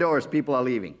 Lock the doors, people are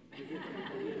leaving.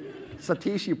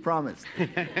 Satish, you promised.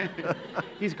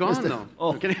 He's gone, though.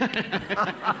 Oh.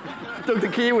 Took the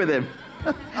key with him.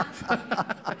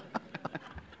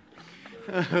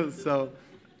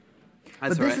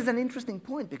 But this is an interesting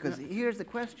point, because here's the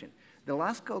question. The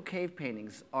Lascaux cave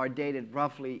paintings are dated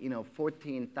roughly,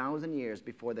 14,000 years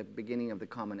before the beginning of the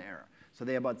Common Era. So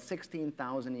they're about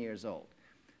 16,000 years old.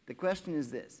 The question is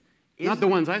this. Not the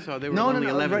ones I saw. They were only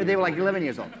 11. They were like 11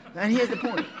 years old. And here's the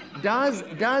point.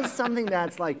 Does something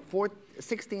that's like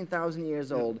 16,000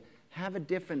 years old have a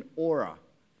different aura,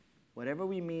 whatever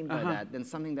we mean by that, than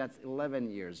something that's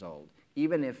 11 years old,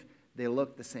 even if they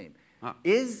look the same?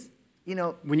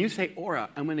 When you say aura,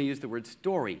 I'm going to use the word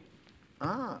story.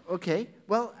 Ah, okay.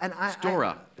 Well, and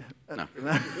Stora. No.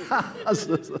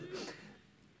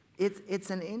 It's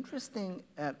an interesting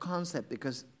concept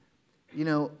because,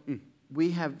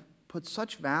 we have put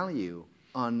such value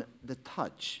on the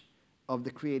touch of the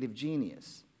creative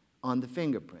genius, on the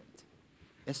fingerprint,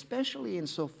 especially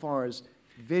insofar as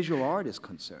visual art is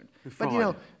concerned.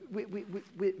 But,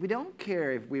 we don't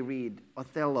care if we read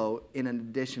Othello in an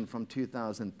edition from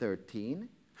 2013,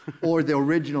 or the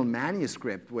original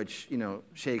manuscript, which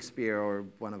Shakespeare or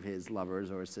one of his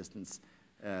lovers or assistants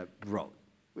wrote.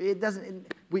 It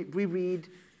doesn't. We read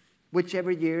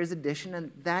whichever year's edition,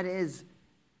 and that is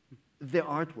the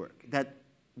artwork that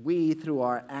we, through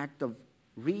our act of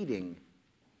reading,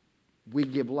 we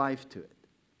give life to it.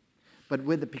 But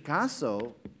with the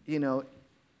Picasso,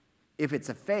 if it's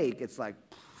a fake, it's like,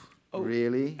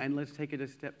 really? And let's take it a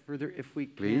step further, if we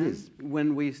can. Please.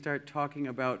 When we start talking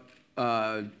about,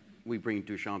 we bring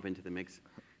Duchamp into the mix.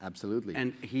 Absolutely.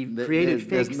 And he created fakes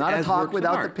There's not a as talk works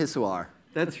without of art. the pissoir.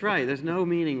 That's right. There's no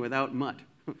meaning without mutt.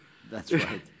 That's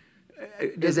right.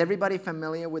 Is everybody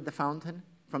familiar with the fountain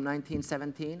from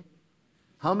 1917?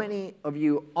 How many of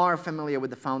you are familiar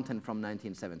with the fountain from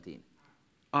 1917?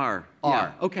 R. R.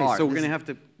 Yeah. Okay, R. so we're going to have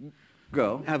to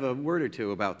Go. have a word or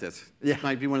two about this. Yeah. This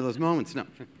might be one of those moments. No.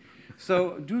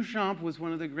 So Duchamp was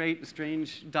one of the great,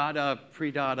 strange Dada,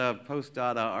 pre-Dada,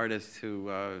 post-Dada artists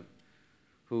who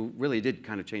really did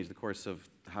kind of change the course of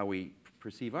how we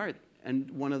perceive art. And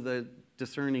one of the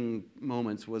discerning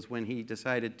moments was when he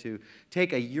decided to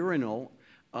take a urinal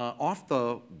off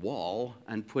the wall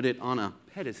and put it on a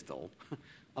pedestal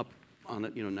up on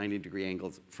 90-degree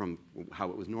angles from how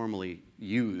it was normally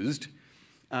used.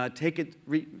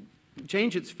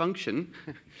 Change its function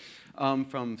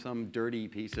from some dirty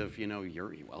piece of,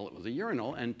 well, it was a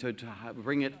urinal, and to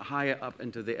bring it high up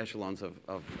into the echelons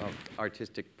of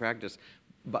artistic practice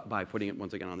by putting it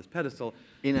once again on this pedestal.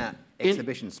 In an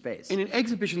exhibition space. In an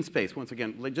exhibition space, once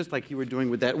again, just like you were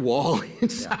doing with that wall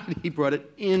inside. Yeah. He brought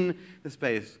it in the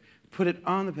space, put it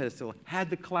on the pedestal, had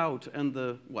the clout and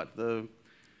the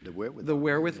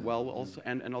wherewithal also,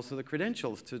 and also the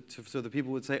credentials so that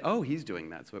people would say, oh, he's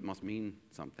doing that, so it must mean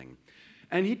something.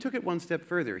 And he took it one step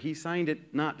further. He signed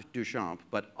it not Duchamp,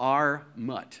 but R.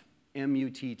 Mutt,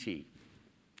 M-U-T-T.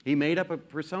 He made up a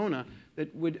persona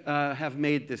that would have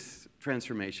made this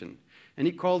transformation. And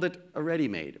he called it a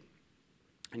ready-made.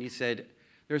 And he said,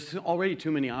 there's already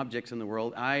too many objects in the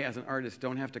world. I, as an artist,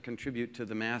 don't have to contribute to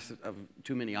the mass of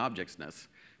too many objectsness.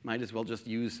 Might as well just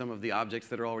use some of the objects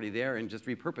that are already there and just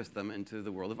repurpose them into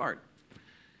the world of art.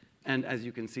 And as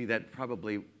you can see, that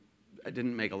probably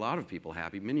didn't make a lot of people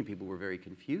happy. Many people were very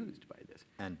confused by this.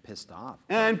 And pissed off.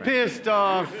 And pissed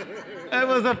off. It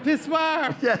was a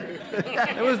pissoir.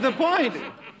 Yeah. It was the point.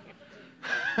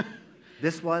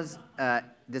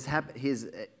 This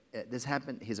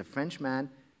happened. He's a French man.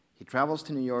 He travels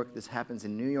to New York. This happens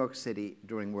in New York City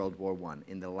during World War I,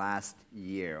 in the last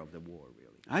year of the war, really.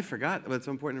 I forgot, but it's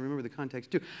so important to remember the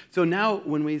context, too. So now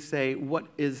when we say, what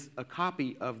is a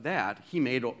copy of that, he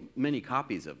made many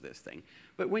copies of this thing.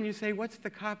 But when you say, what's the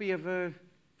copy of a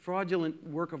fraudulent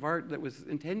work of art that was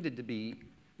intended to be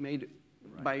made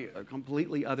by a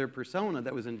completely other persona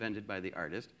that was invented by the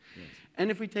artist. Yes.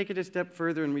 And if we take it a step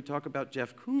further and we talk about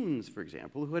Jeff Koons, for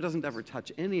example, who doesn't ever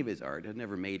touch any of his art, has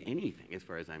never made anything as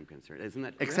far as I'm concerned. Isn't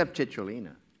that correct? Except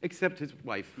Cicciolina. Except his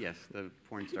wife, yes, the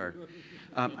porn star.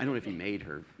 I don't know if he made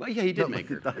her. Well, yeah, he did make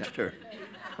her. He touched her.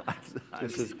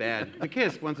 This is bad. The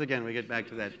kiss, once again, we get back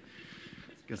to that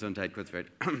Gesundheit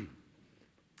Kurzwelt.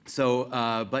 So,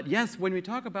 but yes, when we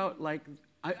talk about, like,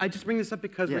 I just bring this up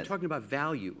because we're talking about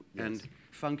value and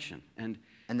function and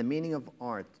the meaning of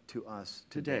art to us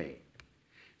today.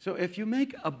 So if you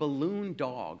make a balloon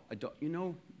dog, do you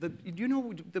know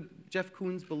the Jeff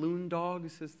Koons balloon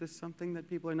dogs? Is this something that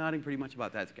people are nodding pretty much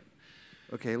about? That's good.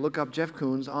 Okay, look up Jeff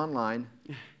Koons online,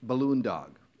 balloon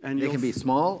dog. And they can be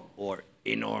small or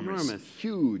enormous.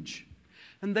 Huge.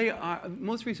 And they are,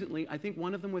 most recently, I think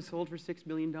one of them was sold for $6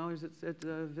 million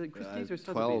at Christie's or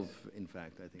Sotheby's. 12, in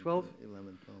fact, I think. 12?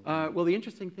 11, 12. Well, the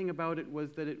interesting thing about it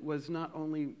was that it was not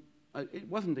only, it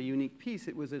wasn't a unique piece,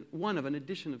 it was one of an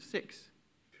edition of 6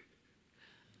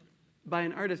 by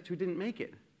an artist who didn't make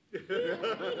it.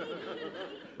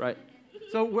 Right.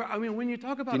 So, I mean, when you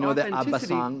talk about Do you know authenticity... the ABBA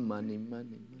song, Money,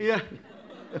 Money? Yeah.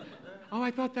 Oh, I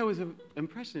thought that was an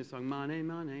impressionist song, Money,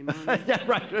 Money, Money. Yeah,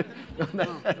 right.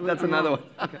 That's another one.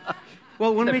 Okay.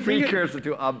 Well, when the we precursor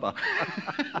to ABBA.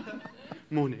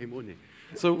 Monet, Monet.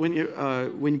 So when you,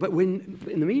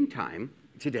 in the meantime,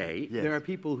 today, there are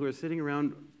people who are sitting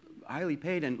around highly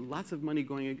paid and lots of money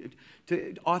going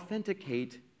to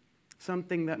authenticate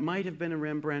something that might have been a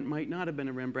Rembrandt, might not have been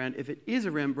a Rembrandt. If it is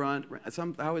a Rembrandt,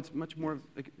 somehow it's much more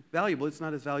valuable. It's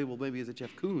not as valuable maybe as a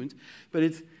Jeff Koons, but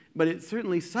it's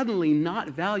certainly suddenly not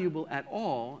valuable at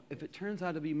all if it turns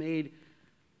out to be made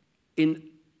in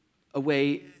a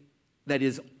way that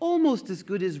is almost as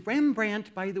good as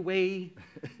Rembrandt, by the way,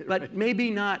 but right.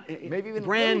 maybe not maybe even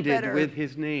branded with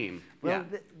his name. Well,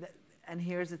 and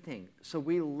here's the thing. So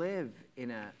we live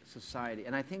in a society,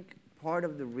 and I think part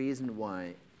of the reason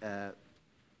why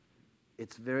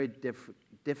it's very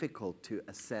difficult to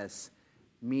assess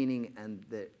meaning and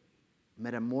the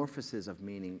metamorphosis of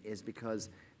meaning is because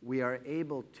we are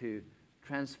able to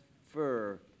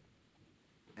transfer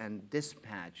and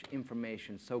dispatch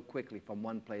information so quickly from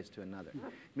one place to another.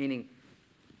 Meaning,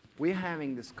 we're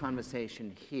having this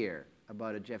conversation here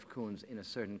about a Jeff Koons in a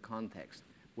certain context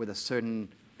with a certain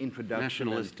introduction,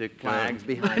 nationalistic flags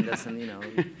behind us, and you know,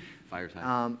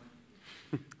 fireside.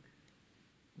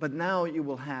 But now you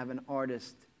will have an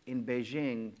artist in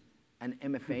Beijing, an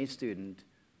MFA student,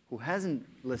 who hasn't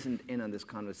listened in on this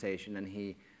conversation, and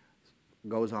he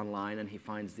goes online and he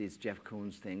finds these Jeff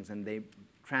Koons things, and they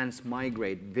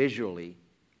transmigrate visually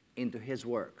into his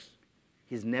works.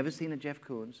 He's never seen a Jeff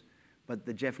Koons, but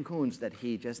the Jeff Koons that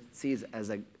he just sees as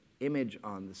an image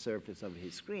on the surface of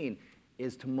his screen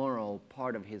is tomorrow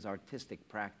part of his artistic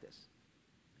practice.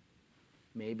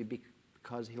 Maybe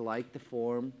because he liked the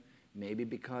form, maybe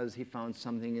because he found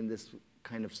something in this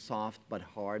kind of soft but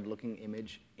hard-looking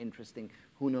image interesting,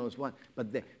 who knows what.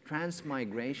 But the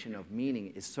transmigration of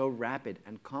meaning is so rapid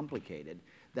and complicated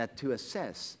that to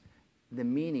assess the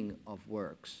meaning of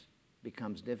works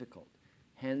becomes difficult.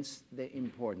 Hence the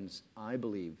importance, I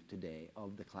believe, today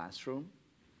of the classroom,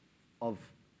 of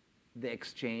the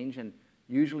exchange, and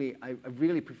usually I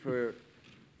really prefer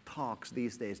talks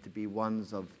these days to be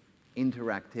ones of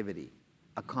interactivity,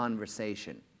 a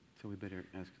conversation. So we better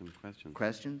ask some questions.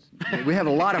 Questions? We have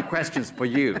a lot of questions for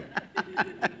you.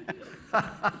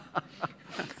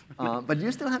 But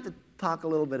you still have to talk a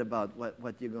little bit about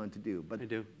what you're going to do. But I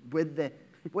do. With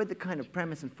the kind of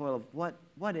premise and foil of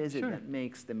what is it that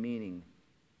makes the meaning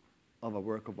of a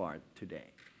work of art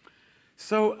today?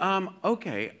 So,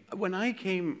 okay, when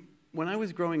I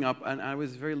was growing up, and I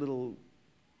was a very little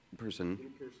person.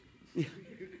 Yeah.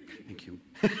 Thank you.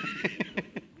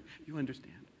 You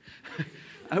understand.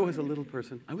 I was a little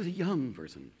person. I was a young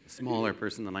person, a smaller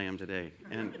person than I am today.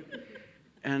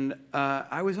 And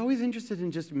I was always interested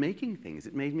in just making things.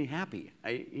 It made me happy.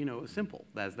 Simple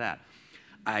as that.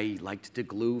 I liked to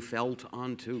glue felt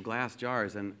onto glass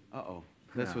jars, and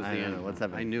this was the end. What's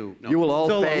happening? I knew. No. You will all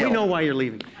fail. We know why you're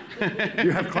leaving.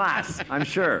 You have class, I'm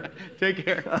sure. Take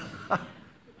care.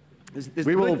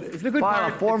 We will file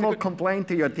a formal complaint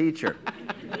to your teacher.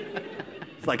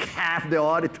 It's like half the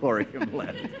auditorium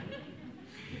left.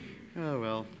 Oh,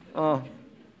 well. Oh,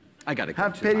 I got to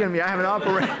have pity on me. I have an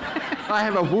operation. I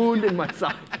have a wound in my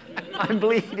side. I'm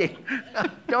bleeding.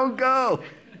 Don't go.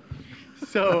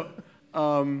 So,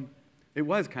 it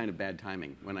was kind of bad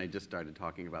timing when I just started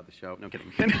talking about the show. No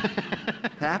kidding. It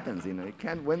happens, you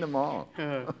can't win them all.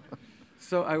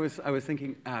 So I was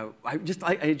thinking, I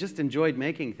just enjoyed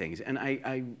making things, and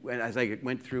as I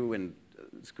went through and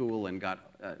school and got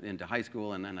into high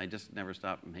school, and then I just never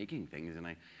stopped making things. And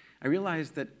I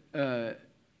realized that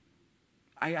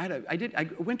I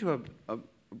went to a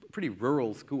pretty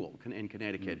rural school in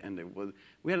Connecticut, and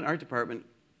we had an art department.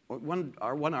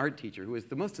 Our one art teacher who was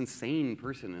the most insane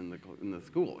person in the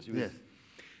school. She was,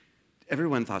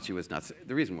 everyone thought she was nuts.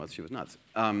 The reason was she was nuts.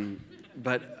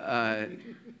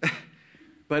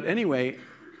 But anyway,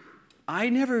 I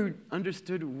never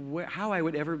understood how I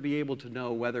would ever be able to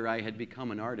know whether I had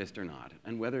become an artist or not,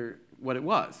 and what it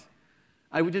was.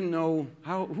 I didn't know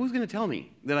who's going to tell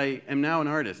me that I am now an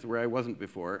artist where I wasn't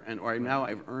before, or now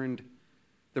I've earned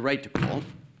the right to call.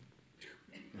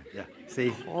 Yeah,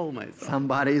 see, Call myself.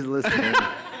 Somebody's listening.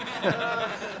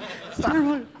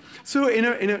 So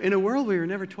in a world where you're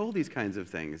never told these kinds of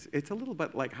things, it's a little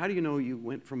bit like, how do you know you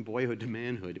went from boyhood to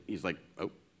manhood? He's like,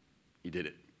 oh, he did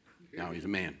it. Now he's a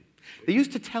man. They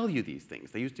used to tell you these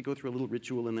things. They used to go through a little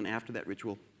ritual, and then after that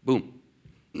ritual, boom,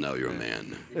 now you're a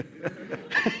man.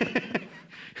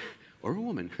 Or a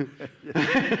woman.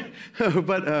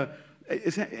 But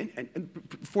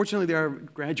fortunately, there are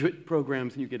graduate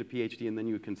programs, and you get a PhD, and then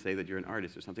you can say that you're an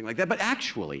artist or something like that. But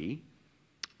actually,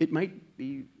 it might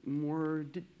be more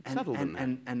subtle than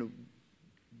that. And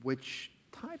which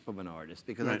type of an artist?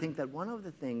 Because I think that one of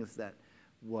the things that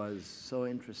was so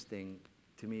interesting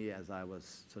to me as I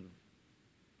was sort of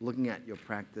looking at your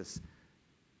practice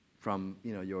from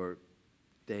your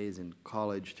days in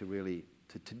college to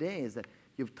today is that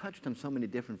you've touched on so many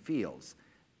different fields,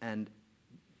 and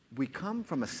we come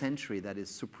from a century that is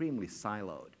supremely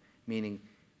siloed, meaning,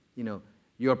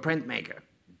 you're a printmaker,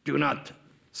 do not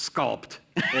sculpt,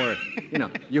 or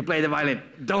you play the violin,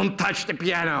 don't touch the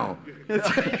piano,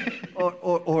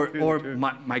 or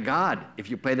my God, if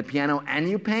you play the piano and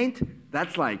you paint,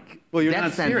 that's like you're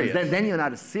not serious. Then you're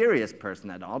not a serious person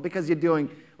at all, because you're doing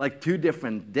like two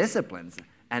different disciplines.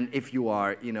 And if you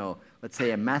are, let's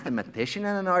say a mathematician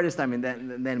and an artist, I mean,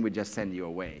 then we just send you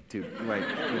away to,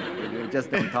 we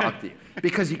just don't talk to you,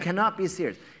 because you cannot be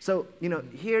serious. So,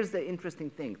 here's the interesting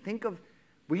thing.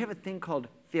 We have a thing called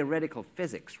theoretical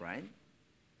physics, right?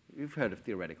 You've heard of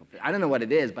theoretical physics. I don't know what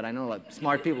it is, but I know like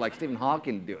smart people like Stephen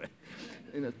Hawking do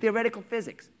it. Theoretical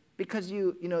physics, because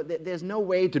there's no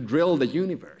way to drill the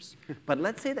universe. But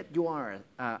let's say that you are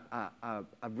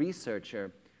a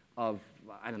researcher of,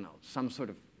 I don't know, some sort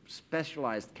of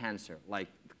specialized cancer, like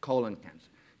colon cancer.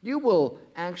 You will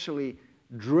actually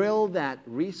drill that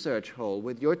research hole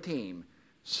with your team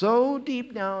so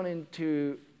deep down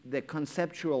into the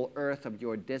conceptual earth of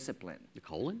your discipline. The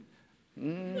colon?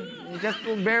 Just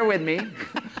bear with me.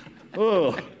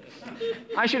 Oh,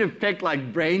 I should have picked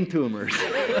like brain tumors.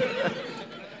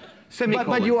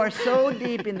 But you are so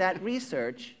deep in that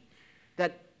research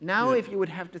that now if you would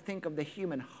have to think of the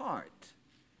human heart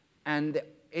and the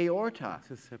aorta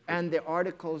and the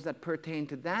articles that pertain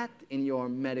to that in your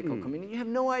medical community, you have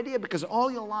no idea, because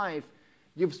all your life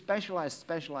you've specialized.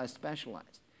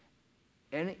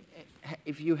 And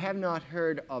if you have not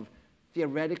heard of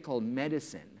theoretical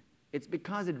medicine, it's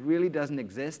because it really doesn't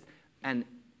exist, and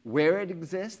where it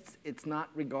exists, it's not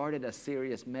regarded as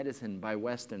serious medicine by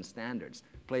Western standards.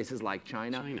 Places like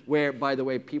China, where, by the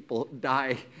way, people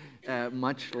die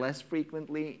much less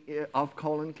frequently of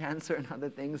colon cancer and other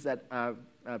things that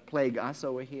plague us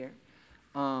over here.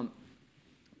 A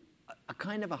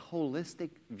kind of a holistic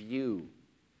view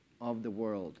of the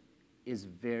world is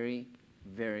very,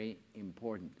 very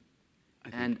important.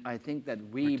 I think that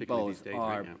we both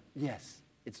are, yes,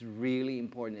 it's really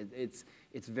important.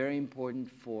 It's very important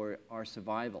for our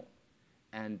survival.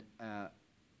 And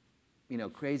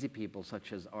crazy people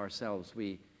such as ourselves,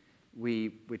 we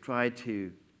try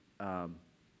to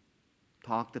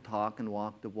talk the talk and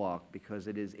walk the walk, because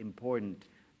it is important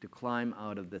to climb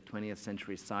out of the 20th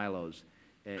century silos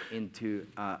into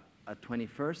a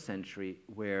 21st century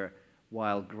where,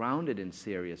 while grounded in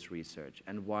serious research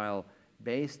and while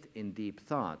based in deep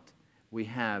thought, we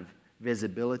have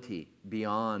visibility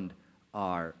beyond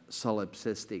our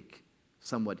solipsistic,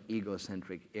 somewhat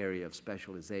egocentric area of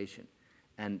specialization.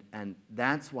 And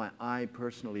that's why I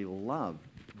personally love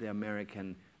the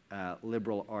American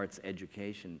liberal arts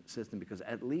education system, because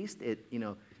at least it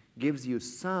gives you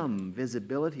some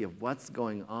visibility of what's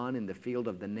going on in the field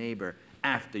of the neighbor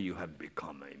after you have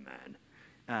become a man.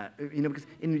 Because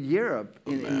in Europe,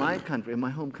 in my country, in my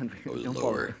home country,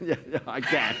 yeah, I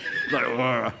can't.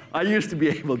 Like, I used to be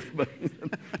able to, but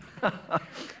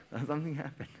something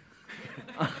happened.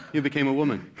 You became a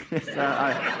woman. Yes,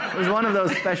 it was one of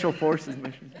those special forces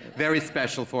missions. Very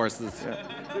special forces. Yeah.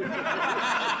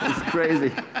 It's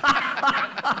crazy.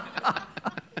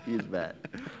 He's bad.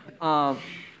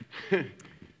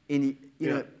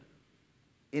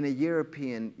 in a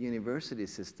European university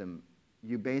system,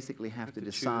 you basically have to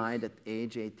decide at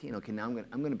age 18, okay, now I'm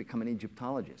going to become an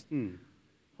Egyptologist.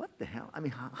 What the hell? I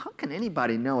mean, how can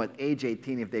anybody know at age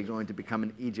 18 if they're going to become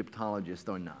an Egyptologist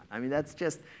or not? I mean, that's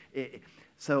just,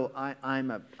 so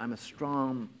I'm a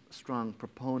strong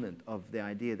proponent of the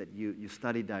idea that you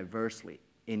study diversely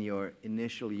in your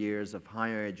initial years of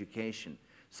higher education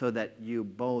so that you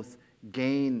both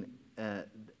gain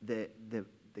the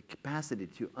capacity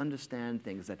to understand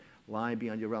things that lie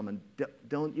beyond your realm. And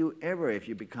don't you ever, if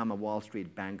you become a Wall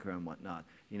Street banker and whatnot,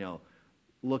 you know,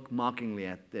 look mockingly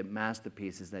at the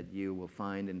masterpieces that you will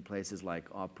find in places like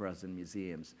operas and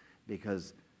museums,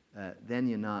 because then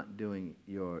you're not doing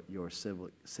your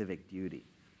civic duty,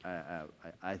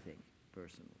 I think,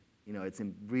 personally. You know, it's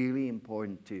really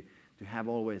important to have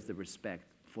always the respect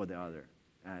for the other.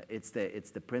 It's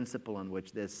the principle on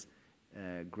which this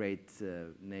great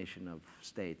nation of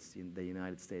states, the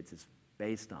United States, is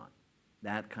based on,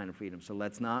 that kind of freedom. So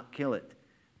let's not kill it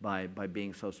by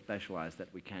being so specialized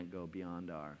that we can't go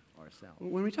beyond ourselves.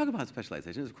 When we talk about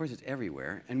specialization, of course, it's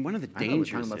everywhere. And one of the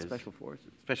dangers we're talking about special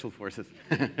forces. Special forces.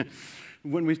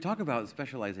 When we talk about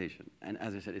specialization, and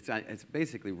as I said, it's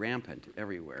basically rampant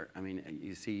everywhere. I mean,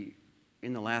 you see,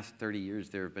 in the last 30 years,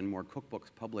 there have been more cookbooks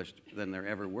published than there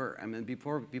ever were. I mean,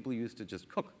 before, people used to just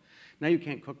cook. Now you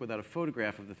can't cook without a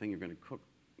photograph of the thing you're going to cook,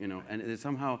 you know, and it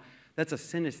somehow, that's a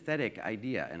synesthetic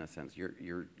idea, in a sense.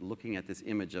 You're looking at this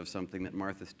image of something that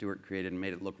Martha Stewart created and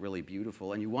made it look really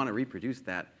beautiful, and you want to reproduce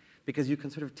that because you can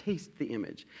sort of taste the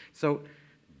image. So,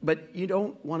 but you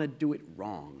don't want to do it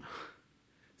wrong.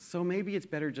 So maybe it's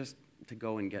better just to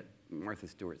go and get Martha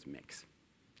Stewart's mix,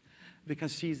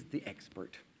 because she's the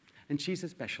expert, and she's a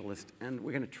specialist, and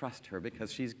we're going to trust her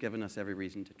because she's given us every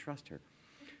reason to trust her.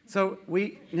 So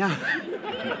now,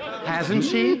 hasn't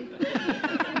she?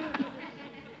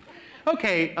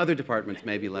 Okay, other departments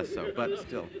maybe less so, but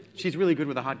still. She's really good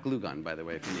with a hot glue gun, by the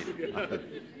way, if you need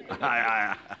it.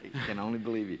 I can only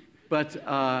believe you. But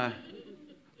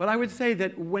I would say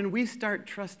that when we start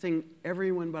trusting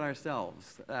everyone but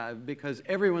ourselves, because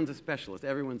everyone's a specialist,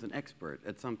 everyone's an expert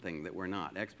at something that we're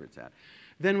not experts at,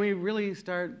 then we really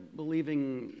start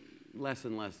believing less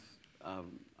and less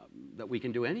that we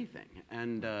can do anything.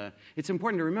 And it's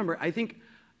important to remember, I think,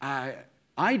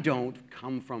 I don't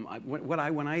come from,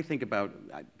 when I think about,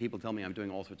 people tell me I'm doing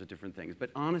all sorts of different things, but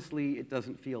honestly, it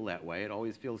doesn't feel that way. It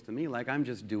always feels to me like I'm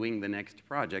just doing the next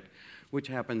project, which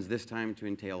happens this time to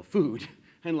entail food,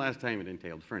 and last time it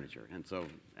entailed furniture. And so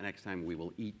the next time we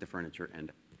will eat the furniture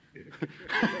and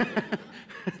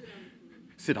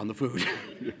sit on the food.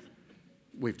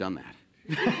 We've done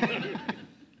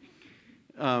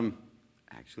that.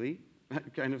 Actually,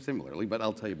 kind of similarly, but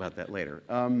I'll tell you about that later.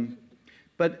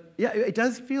 But yeah, it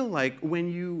does feel like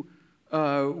when you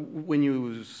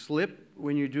slip,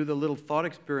 when you do the little thought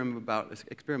experiment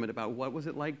about what was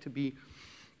it like to be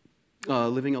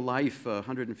living a life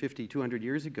 150, 200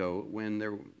 years ago, when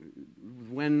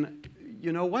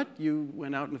you know what, you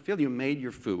went out in the field, you made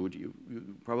your food, you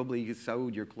probably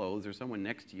sewed your clothes, or someone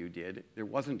next to you did. There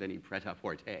wasn't any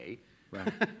pret-a-porter. Right.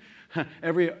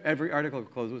 Every article of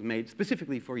clothes was made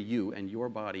specifically for you and your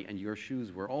body, and your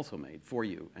shoes were also made for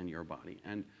you and your body.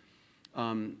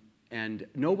 And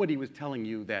nobody was telling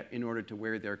you that in order to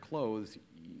wear their clothes,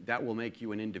 that will make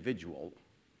you an individual,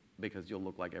 because you'll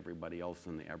look like everybody else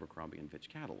in the Abercrombie and Fitch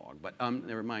catalog. But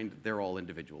never mind, they're all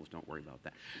individuals. Don't worry about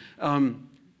that.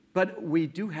 But we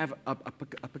do have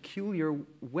a peculiar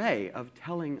way of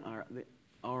telling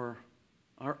our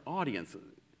audience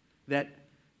that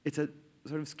it's a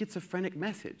sort of schizophrenic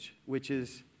message, which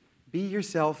is, be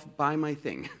yourself, buy my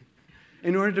thing.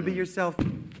 In order to be yourself.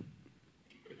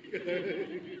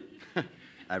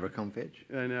 Abercrombie Fitch?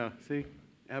 I know, see?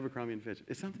 Abercrombie and Fitch.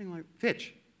 It's something like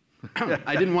Fitch.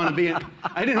 I didn't want to be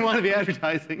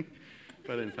advertising,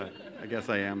 but in fact, I guess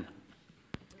I am.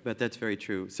 But that's very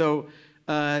true. So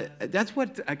that's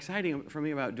what's exciting for me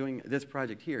about doing this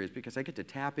project here, is because I get to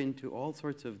tap into all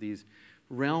sorts of these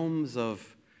realms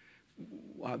of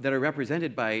that are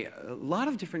represented by a lot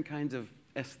of different kinds of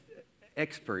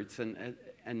experts,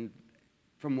 and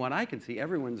from what I can see,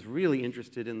 everyone's really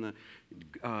interested in the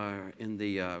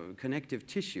connective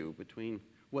tissue between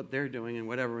what they're doing and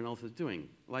what everyone else is doing,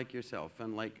 like yourself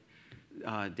and like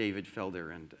David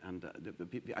Felder, and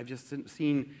I've just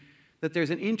seen that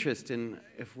there's an interest in,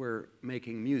 if we're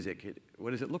making music, what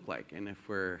does it look like, and if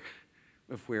we're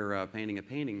painting a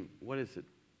painting, what does it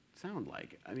sound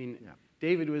like? I mean. Yeah.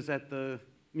 David was at the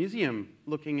museum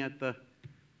looking at the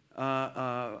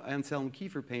Anselm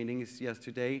Kiefer paintings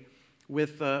yesterday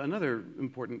with another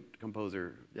important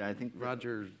composer. Yeah, I think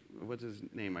Roger, what's his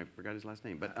name? I forgot his last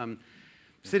name. But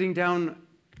sitting down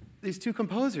these two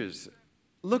composers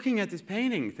looking at this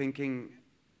painting, thinking,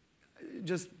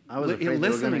 just I was afraid they were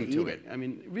listening gonna to eat it. I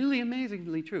mean, really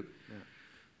amazingly true. Yeah.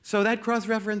 So that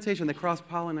cross-referencing, the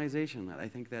cross-pollinization, I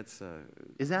think that's...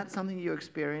 Is that something you're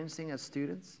experiencing as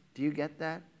students? Do you get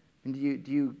that? And do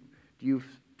you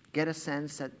get a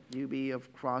sense that you be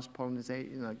of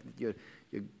cross-pollinization, like you're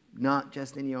not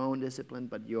just in your own discipline,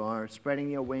 but you are spreading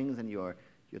your wings and you're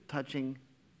touching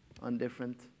on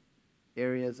different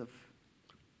areas of...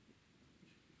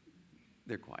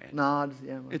 They're quiet. Nods,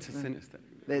 yeah. It's a synesthetic.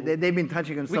 They've been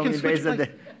touching on so many bases that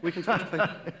they... We can switch places.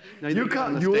 No, you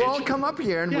all come up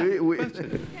here and Yeah, the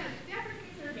opportunities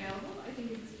are available. I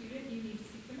think as a student, you need to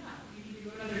seek them out. You need to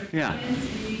go to other departments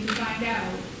and you need to find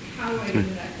out how I go to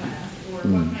that class or what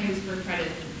can I use for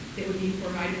credit that would be for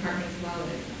my department as well.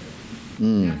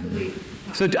 Absolutely.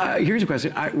 So here's a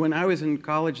question. When I was in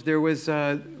college, there was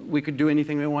we could do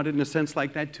anything we wanted in a sense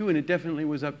like that too, and it definitely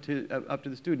was up to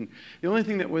the student. The only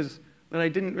thing that I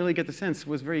didn't really get the sense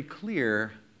was very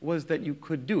clear was that you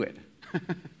could do it.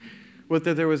 Was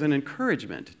that there was an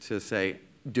encouragement to say,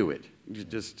 do it. You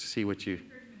just see what you...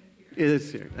 It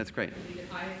is here. That's great. I come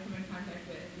in contact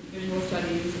with visual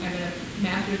studies. I'm in a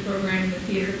master's program in the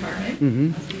theater department.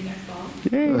 I'll see you next fall.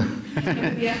 Yay. I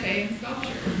have a BFA in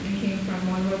sculpture and came from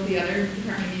one world to the other.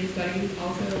 Department of Media Studies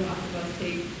also lots of us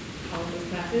take all of those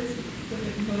classes with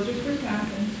the composers for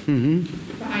Wisconsin.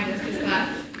 Behind us just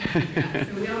left. Yeah,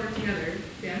 so we all work together.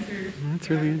 Dancers. That's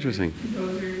really interesting.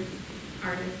 Composers,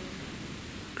 artists.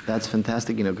 That's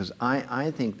fantastic, you know, because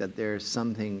I think that there's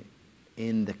something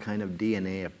in the kind of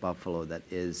DNA of Buffalo that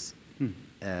is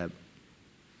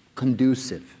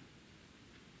conducive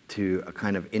to a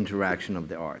kind of interaction of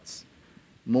the arts,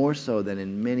 more so than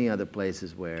in many other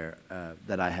places where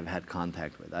that I have had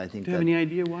contact with. I think. Do you have any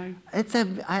idea why? I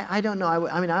don't know.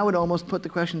 I mean, I would almost put the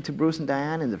question to Bruce and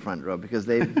Diane in the front row because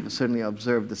they've certainly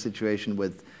observed the situation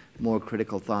with more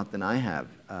critical thought than I have.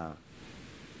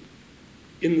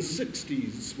 In the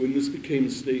 60s, when this became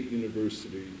a state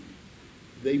university,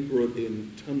 they brought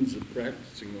in tons of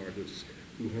practicing artists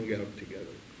who hung out together.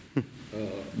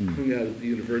 Hung out at the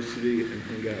university and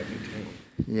hung out in town.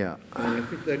 Yeah. And I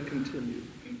think that continued.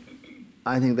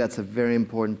 I think that's a very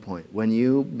important point. When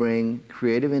you bring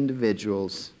creative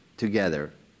individuals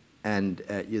together and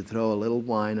you throw a little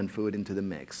wine and food into the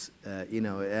mix, you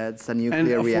know, it's a nuclear and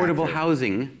reactor. affordable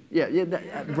housing. Yeah,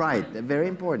 right. Very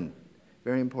important.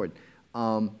 Very important.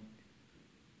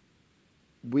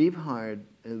 We've hired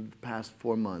in the past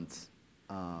 4 months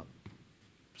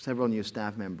several new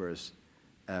staff members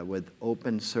with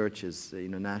open searches, you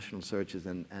know, national searches,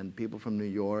 and people from New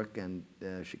York and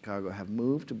Chicago have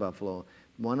moved to Buffalo.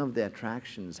 One of the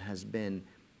attractions has been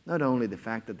not only the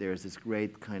fact that there's this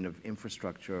great kind of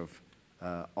infrastructure of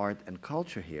art and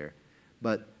culture here,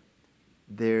 but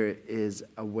there is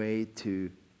a way to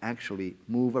actually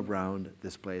move around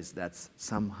this place that's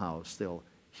somehow still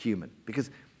human.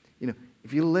 Because, you know,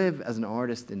 if you live as an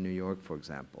artist in New York, for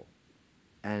example,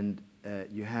 and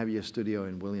you have your studio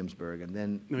in Williamsburg, and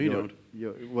then no, you don't.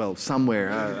 Well, somewhere,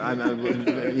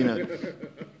 you know,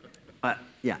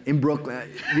 yeah, in Brooklyn,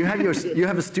 you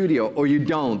have a studio, or you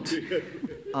don't.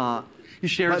 You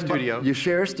share a studio. You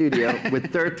share a studio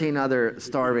with 13 other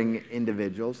starving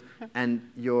individuals, and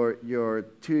your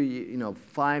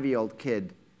 5-year-old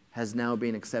kid has now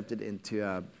been accepted into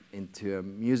a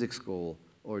music school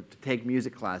or to take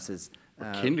music classes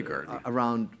kindergarten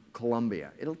around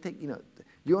Columbia. It'll take, you know,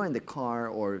 you're in the car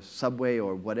or subway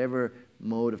or whatever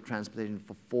mode of transportation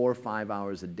for 4 or 5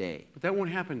 hours a day. But that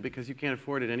won't happen because you can't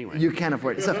afford it anyway. You can't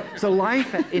afford it. So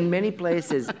life in many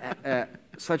places,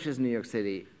 such as New York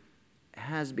City,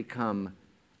 has become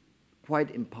quite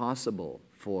impossible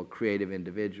for creative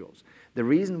individuals. The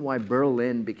reason why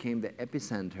Berlin became the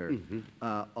epicenter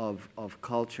of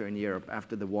culture in Europe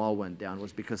after the wall went down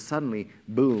was because suddenly,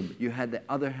 boom, you had the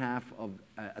other half of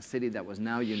a city that was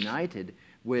now united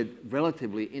with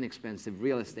relatively inexpensive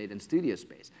real estate and studio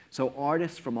space. So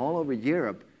artists from all over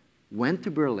Europe went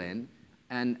to Berlin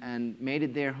and made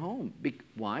it their home.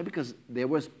 Why? Because there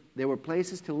were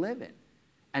places to live in.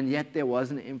 And yet there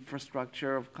was an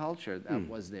infrastructure of culture that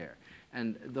was there.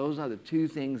 And those are the two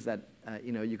things that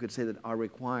you know, you could say that are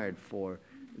required for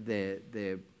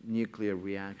the nuclear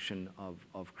reaction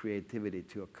of creativity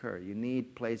to occur. You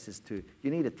need places to,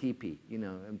 you need a teepee, you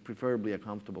know, and preferably a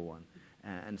comfortable one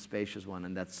and spacious one,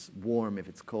 and that's warm if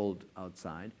it's cold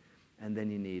outside. And then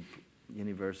you need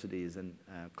universities and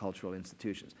cultural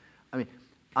institutions. I mean,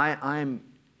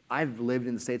 I've lived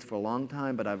in the States for a long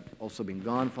time, but I've also been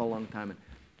gone for a long time. And,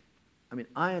 I mean,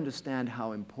 I understand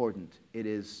how important it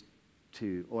is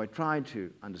to, or I try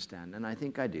to understand, and I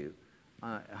think I do,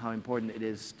 how important it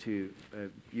is to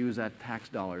use our tax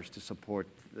dollars to support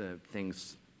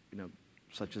things,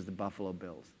 such as the Buffalo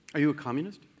Bills. Are you a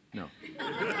communist? No.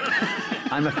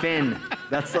 I'm a Finn.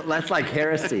 That's like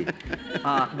heresy.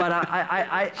 But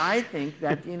I think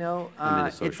that,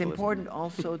 it's important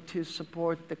also to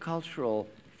support the cultural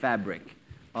fabric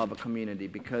of a community,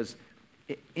 because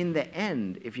in the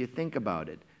end, if you think about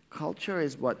it, culture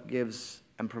is what gives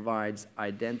and provides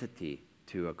identity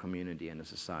to a community and a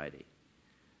society.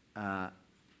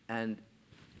 And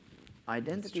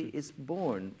identity is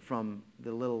born from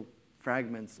the little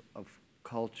fragments of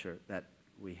culture that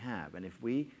we have. And if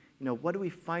we, what do we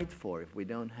fight for if we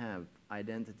don't have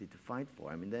identity to fight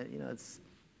for? I mean, that, it's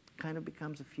kind of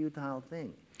becomes a futile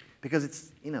thing, because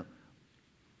it's,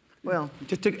 well.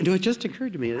 It just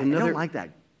occurred to me. I don't like that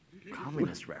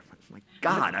communist reference. My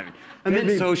God, I meant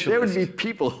socialist. There would be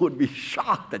people who would be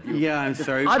shocked at you. Yeah, I'm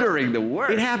sorry. Uttering the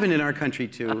word. It happened in our country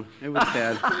too. It was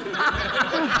sad.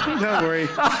 Don't worry.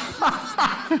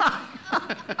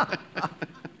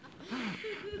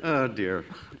 Oh dear.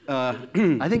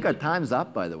 I think our time's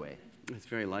up, by the way. It's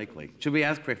very likely. Should we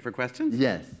ask for questions?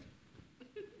 Yes.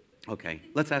 Okay,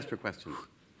 let's ask for questions.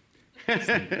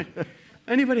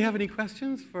 Anybody have any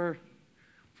questions for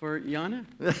Janne?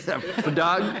 For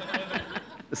Doug?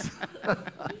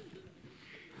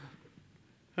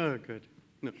 Oh, good.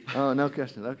 No. Oh, no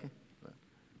questions. Okay.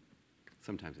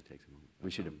 Sometimes it takes a moment.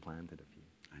 We should have planted a few.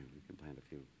 We can plant a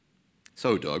few.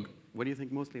 So, Doug, what do you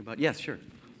think mostly about? Yes, sure.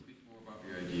 Speak more about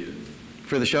your ideas.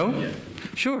 For the show? Yeah.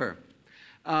 Sure.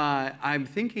 I'm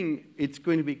thinking it's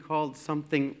going to be called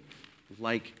something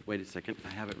like, wait a second, I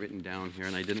have it written down here,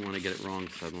 and I didn't want to get it wrong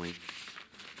suddenly.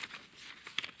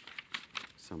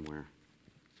 Somewhere.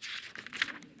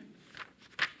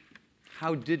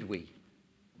 How did we?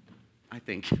 I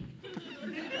think.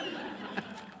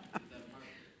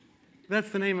 That's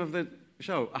the name of the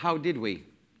show. How did we?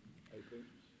 I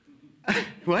think.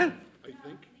 What? I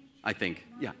think. I think,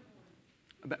 yeah.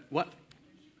 About what?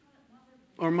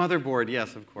 Or motherboard,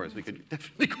 yes, of course. We could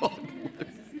definitely call it motherboard.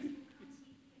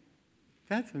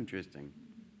 That's interesting.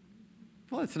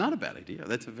 Well, it's not a bad idea.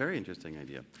 That's a very interesting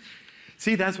idea.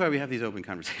 See, that's why we have these open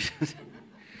conversations.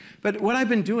 But what I've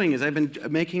been doing is I've been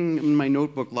making in my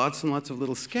notebook lots and lots of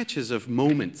little sketches of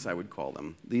moments, I would call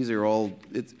them. These are all,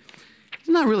 it's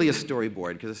not really a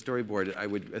storyboard, because a storyboard, I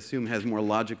would assume, has more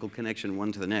logical connection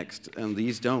one to the next. And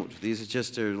these don't. These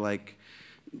just are like,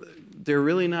 they're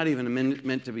really not even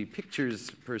meant to be pictures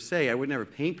per se. I would never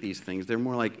paint these things. They're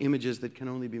more like images that can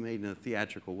only be made in a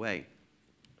theatrical way.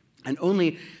 And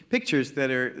only pictures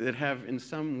that have in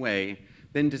some way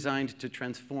been designed to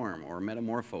transform or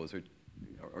metamorphose or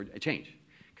change.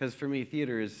 Because for me,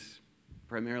 theater is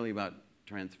primarily about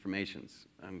transformations,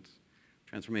 and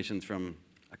transformations from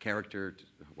a character to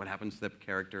what happens to that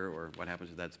character or what happens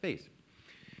to that space.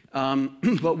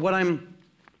 But what I'm,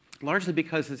 largely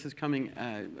because this is coming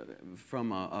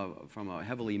from a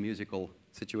heavily musical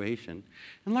situation,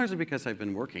 and largely because I've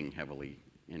been working heavily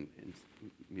in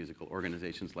musical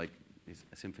organizations like these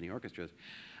symphony orchestras,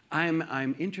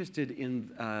 I'm interested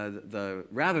in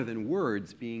rather than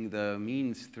words being the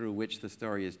means through which the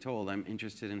story is told, I'm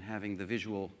interested in having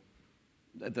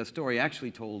the story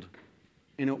actually told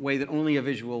in a way that only a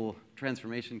visual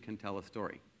transformation can tell a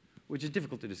story, which is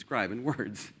difficult to describe in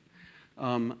words.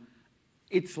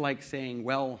 It's like saying,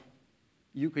 well,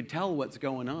 you could tell what's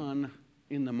going on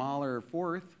in the Mahler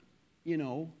Fourth,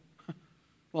 well,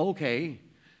 okay.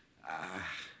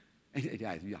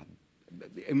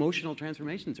 Emotional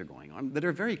transformations are going on that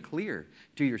are very clear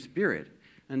to your spirit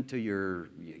and to your,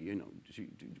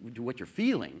 to what you're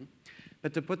feeling,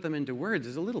 but to put them into words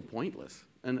is a little pointless,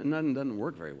 and it doesn't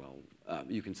work very well.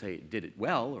 You can say it did it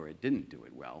well or it didn't do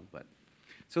it well, but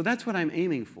so that's what I'm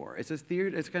aiming for. It's a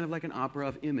theater. It's kind of like an opera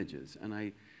of images, and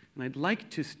I'd like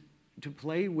to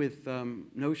play with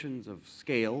notions of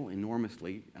scale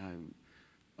enormously.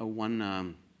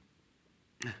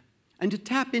 And to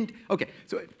tap into, okay,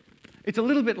 so it's a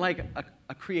little bit like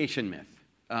a creation myth.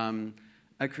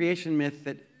 A creation myth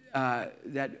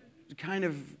that kind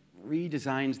of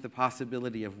redesigns the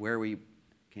possibility of where we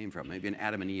came from, maybe an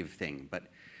Adam and Eve thing, but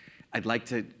I'd like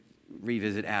to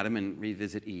revisit Adam and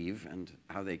revisit Eve and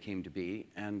how they came to be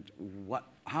and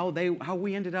how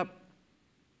we ended up,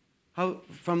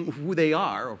 from who they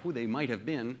are or who they might have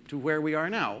been to where we are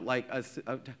now, like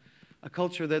a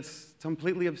culture that's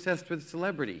completely obsessed with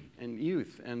celebrity and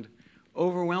youth and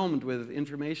overwhelmed with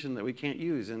information that we can't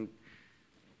use and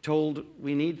told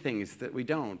we need things that we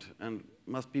don't and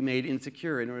must be made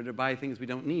insecure in order to buy things we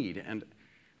don't need. And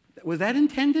was that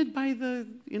intended by the,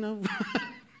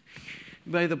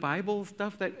 by the Bible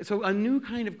stuff. So a new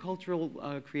kind of cultural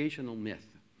creational myth.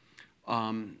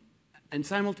 And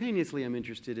simultaneously, I'm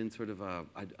interested in sort of a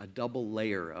double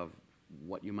layer of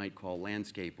what you might call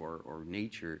landscape or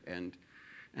nature and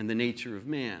the nature of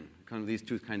man, kind of these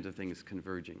two kinds of things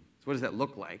converging. So what does that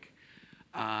look like?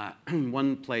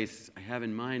 One place I have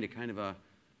in mind, a kind of a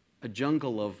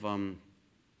jungle of, a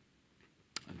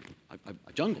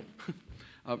jungle,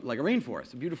 like a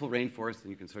rainforest, a beautiful rainforest,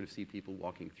 and you can sort of see people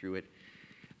walking through it.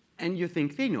 And you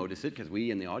think they notice it, because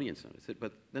we in the audience notice it,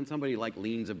 but then somebody like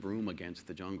leans a broom against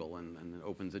the jungle and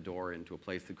opens a door into a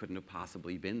place that couldn't have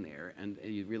possibly been there. And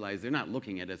you realize they're not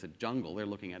looking at it as a jungle, they're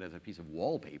looking at it as a piece of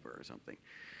wallpaper or something.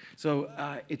 So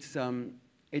it's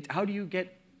how do you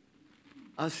get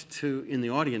us to, in the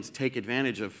audience, take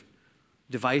advantage of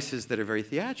devices that are very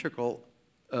theatrical?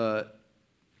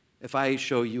 If I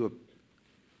show you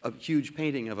a huge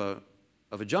painting of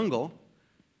a jungle,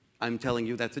 I'm telling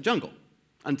you that's a jungle,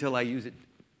 until I use it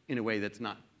in a way that's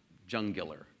not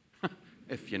jungular,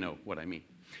 if you know what I mean.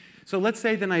 So let's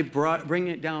say then I bring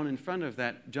it down in front of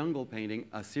that jungle painting,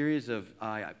 a series of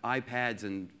iPads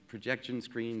and projection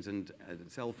screens and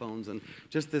cell phones and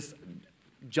just this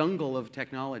jungle of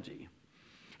technology.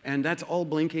 And that's all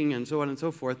blinking and so on and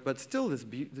so forth, but still this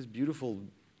beautiful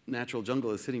natural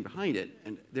jungle is sitting behind it,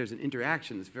 and there's an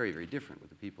interaction that's very, very different with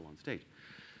the people on stage.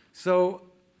 So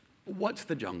what's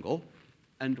the jungle?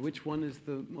 And which one is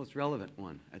the most relevant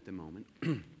one at the moment?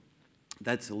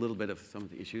 That's a little bit of some of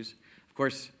the issues. Of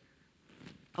course,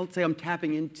 I'll say I'm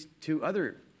tapping into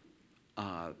other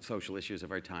social issues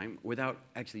of our time without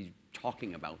actually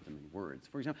talking about them in words.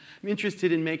 For example, I'm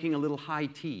interested in making a little high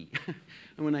tea.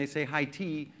 And when I say high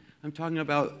tea, I'm talking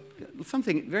about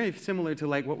something very similar to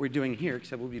like what we're doing here,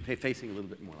 except we'll be facing a little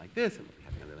bit more like this, and we'll be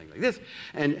having other things like this,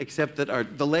 and except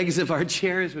that the legs of our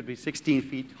chairs would be 16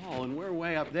 feet tall, and we're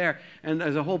way up there, and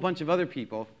there's a whole bunch of other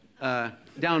people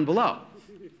down below.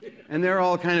 And they're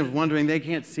all kind of wondering, they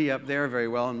can't see up there very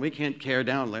well, and we can't care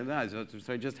down like that.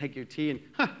 So just take your tea and,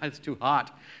 it's too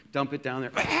hot. Dump it down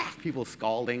there. People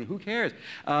scalding, who cares?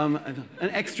 An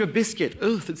extra biscuit.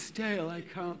 Ugh, it's stale, I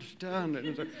can't stand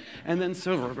it. And then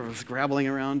sort of scrabbling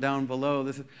around down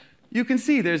below. You can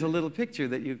see there's a little picture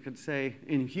that you could say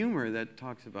in humor that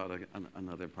talks about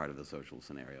another part of the social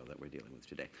scenario that we're dealing with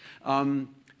today.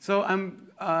 So and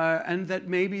that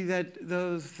maybe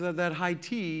that high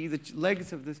tea, the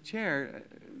legs of this chair,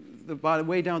 the bottom,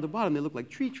 way down at the bottom, they look like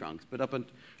tree trunks, but up on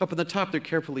the top, they're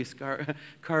carefully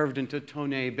carved into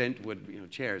tonneau bent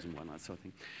wood, chairs and whatnot, sort of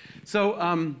thing.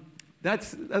 So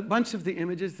that's a bunch of the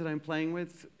images that I'm playing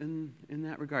with in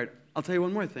that regard. I'll tell you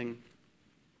one more thing.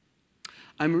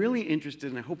 I'm really interested,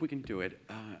 and I hope we can do it,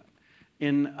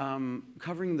 in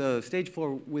covering the stage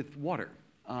floor with water.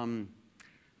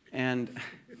 And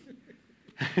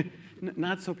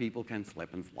not so people can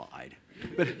slip and slide.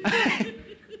 But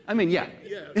I mean, yeah.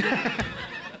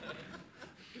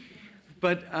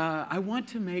 But I want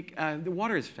to make, the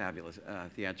water is fabulous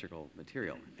theatrical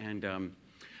material. And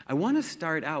I want to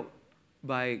start out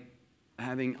by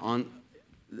having on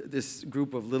this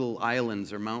group of little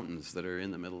islands or mountains that are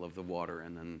in the middle of the water,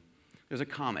 and then there's a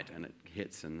comet and it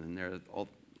hits, and then there are all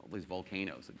these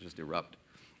volcanoes that just erupt.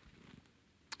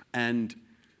 And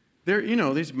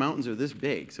these mountains are this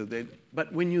big,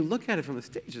 but when you look at it from a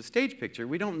stage picture,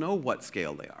 we don't know what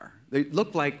scale they are. They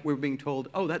look like we're being told,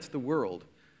 oh, that's the world.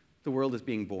 The world is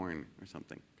being born or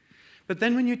something. But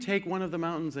then when you take one of the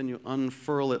mountains and you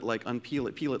unfurl it, peel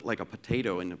it like a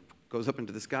potato, and it goes up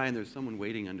into the sky, and there's someone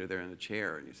waiting under there in a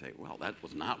chair, and you say, well, that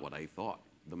was not what I thought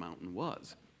the mountain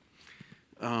was.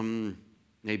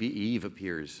 Maybe Eve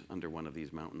appears under one of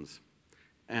these mountains.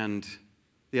 And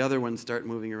the other ones start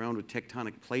moving around with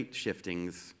tectonic plate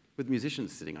shiftings, with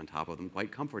musicians sitting on top of them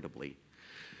quite comfortably.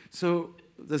 So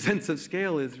the sense of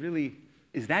scale is really,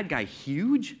 is that guy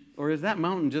huge, or is that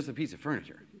mountain just a piece of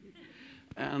furniture?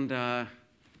 And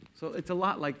so it's a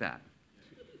lot like that.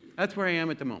 That's where I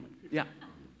am at the moment. Yeah.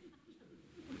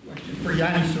 Question for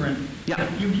Janne Sirén. Yeah.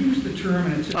 You've used the term,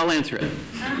 and it's... I'll answer it.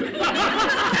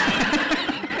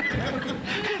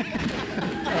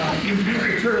 You've used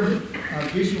the term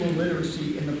visual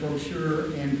literacy in the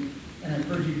brochure, and I've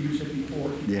heard you use it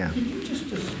before. Yeah. Can you just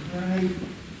describe,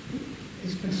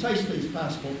 as concisely as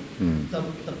possible,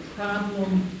 the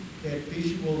problem that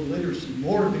visual literacy,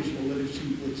 more visual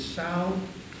literacy, would solve?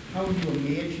 How do you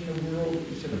imagine the world?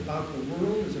 Is it about the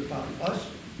world? Is it about us?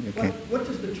 Okay. What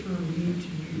does the term mean to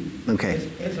you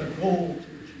as a goal to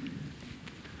achieve?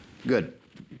 Good.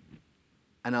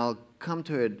 And I'll come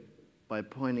to it by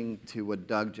pointing to what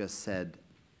Doug just said,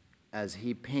 as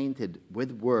he painted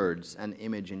with words an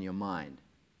image in your mind.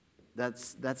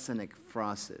 That's an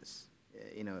ekphrasis.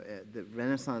 the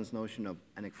Renaissance notion of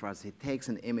an ekphrasis, he takes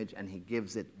an image and he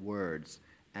gives it words.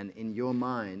 And in your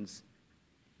minds,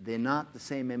 they're not the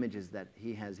same images that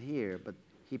he has here, but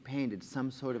he painted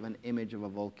some sort of an image of a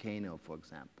volcano, for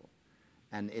example.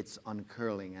 And it's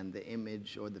uncurling, and the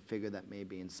image or the figure that may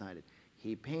be inside it.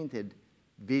 He painted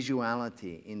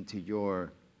visuality into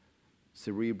your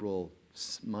cerebral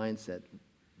mindset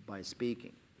by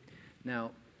speaking.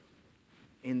 Now,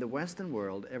 in the Western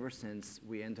world, ever since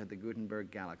we entered the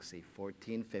Gutenberg galaxy,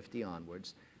 1450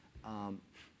 onwards,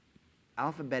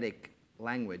 alphabetic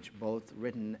language, both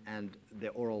written and the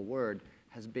oral word,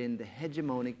 has been the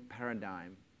hegemonic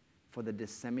paradigm for the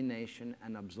dissemination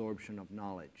and absorption of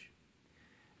knowledge.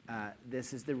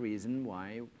 This is the reason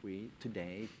why we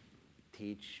today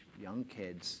teach young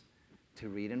kids to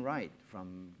read and write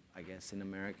from, I guess in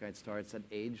America it starts at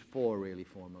age 4 really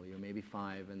formally, or maybe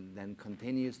 5, and then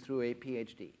continues through a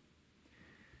PhD.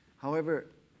 However,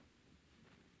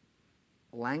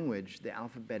 language, the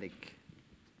alphabetic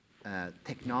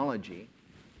technology,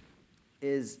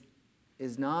 is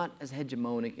not as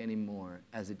hegemonic anymore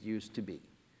as it used to be.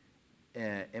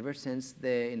 Ever since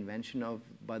the invention of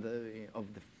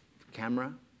the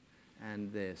camera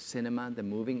and the cinema, the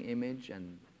moving image,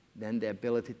 and then the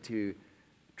ability to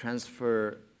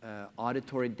transfer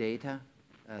auditory data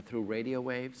through radio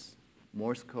waves,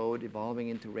 Morse code evolving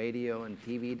into radio and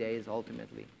TV days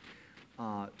ultimately.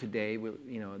 Today,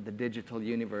 the digital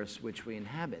universe which we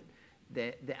inhabit,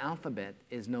 the alphabet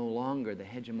is no longer the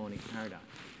hegemonic paradigm.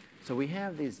 So we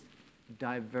have these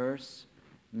diverse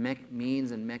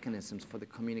means and mechanisms for the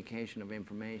communication of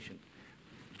information.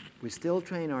 We still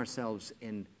train ourselves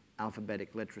in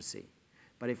alphabetic literacy.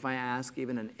 But if I ask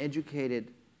even an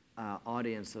educated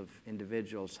audience of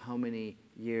individuals how many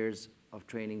years of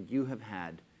training you have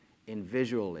had in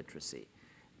visual literacy,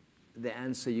 the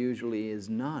answer usually is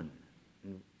none.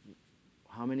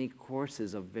 How many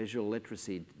courses of visual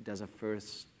literacy does a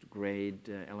first grade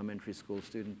elementary school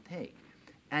student take?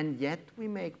 And yet we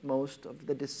make most of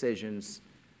the decisions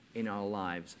in our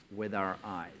lives with our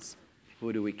eyes.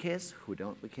 Who do we kiss? Who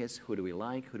don't we kiss? Who do we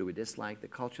like? Who do we dislike? The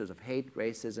cultures of hate,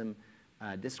 racism,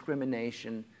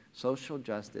 discrimination, social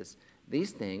justice.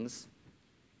 These things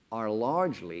are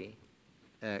largely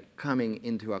coming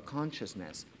into our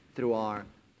consciousness through our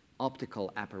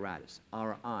optical apparatus,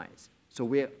 our eyes. So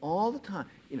we're all the time,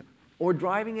 or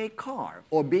driving a car,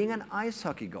 or being an ice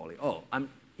hockey goalie. Oh,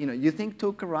 you think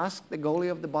Tuukka Rask, the goalie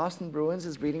of the Boston Bruins,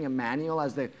 is reading a manual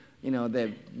as the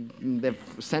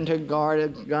center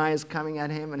guard guy is coming at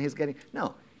him and he's getting,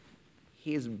 no.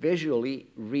 He's visually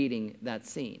reading that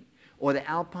scene. Or the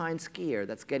alpine skier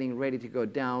that's getting ready to go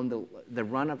down the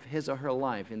run of his or her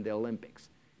life in the Olympics.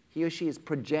 He or she is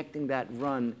projecting that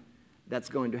run that's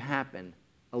going to happen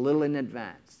a little in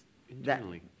advance.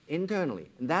 Internally. Internally.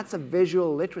 And that's a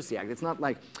visual literacy act. It's not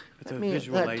like, it's a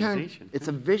visualization. It's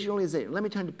a visualization. Let me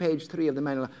turn to page 3 of the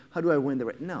manual. How do I win the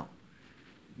race? No.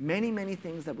 Many, many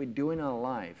things that we do in our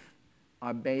life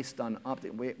are based on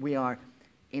optics. We are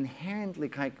inherently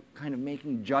kind of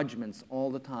making judgments all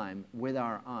the time with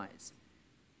our eyes.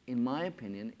 In my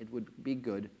opinion, it would be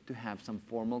good to have some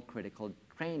formal critical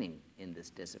training in this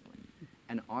discipline.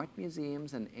 And art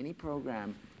museums and any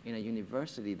program in a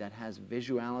university that has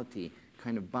visuality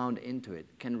kind of bound into it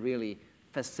can really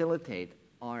facilitate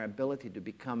our ability to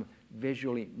become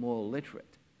visually more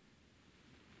literate.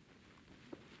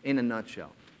 In a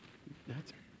nutshell.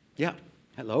 Yeah.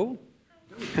 Hello?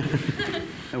 My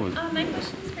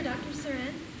question is for Dr.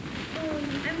 Sirén.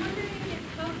 I'm wondering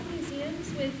how can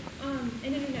museums with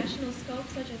an international scope,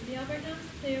 such as the Albert Knox,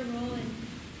 play a role in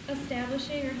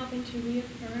establishing or helping to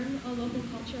reaffirm a local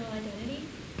cultural identity?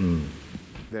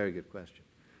 Very good question.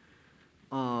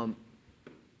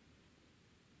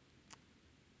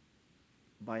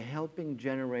 By helping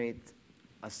generate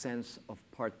a sense of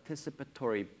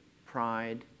participatory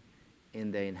pride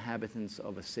in the inhabitants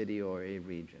of a city or a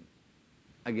region.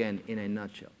 Again, in a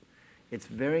nutshell, it's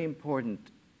very important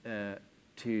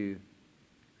to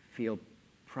feel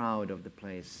proud of the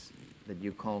place that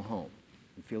you call home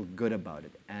and feel good about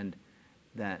it, and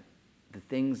that the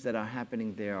things that are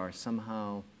happening there are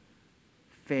somehow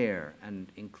fair and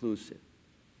inclusive.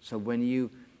 So when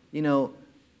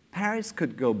Paris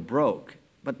could go broke,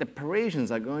 but the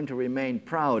Parisians are going to remain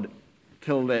proud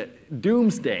till the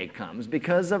doomsday comes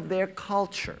because of their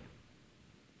culture.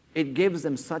 It gives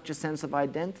them such a sense of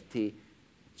identity,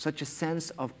 such a sense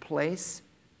of place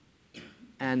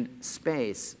and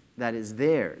space that is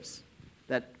theirs,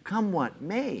 that come what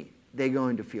may, they're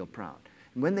going to feel proud.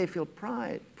 And when they feel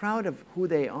proud of who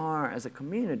they are as a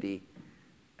community,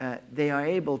 they are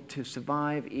able to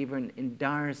survive even in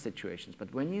dire situations.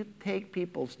 But when you take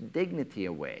people's dignity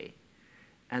away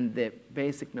and the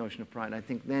basic notion of pride, I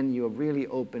think then you're really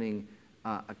opening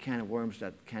a can of worms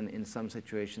that can, in some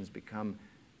situations, become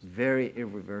very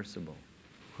irreversible.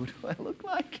 Who do I look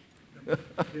like?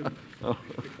 Oh.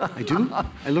 I do?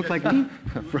 I look like me?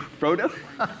 Frodo?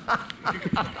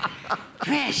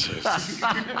 Precious.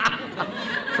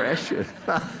 Precious.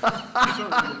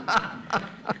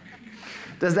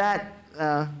 Does that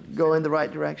go in the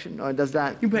right direction, or does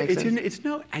that make sense?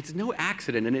 It's no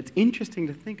accident, and it's interesting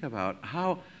to think about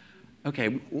how. Okay,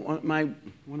 one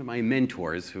of my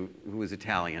mentors, who was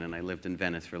Italian, and I lived in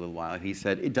Venice for a little while, he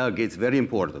said, Doug, it's very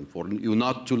important for you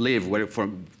not to live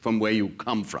from where you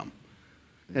come from.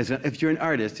 If you're an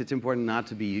artist, it's important not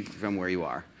to be from where you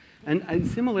are. And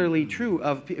similarly true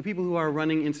of people who are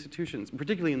running institutions,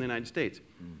 particularly in the United States,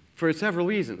 for several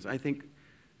reasons. I think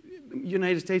the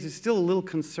United States is still a little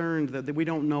concerned that we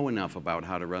don't know enough about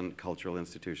how to run cultural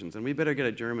institutions, and we better get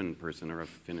a German person or a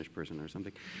Finnish person or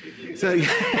something. So,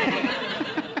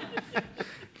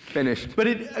 Finished. But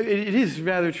it is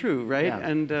rather true, right?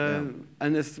 Yeah.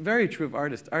 And it's very true of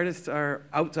artists. Artists are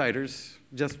outsiders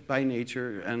just by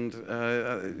nature, and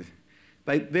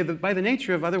by the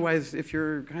nature of, otherwise, if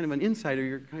you're kind of an insider,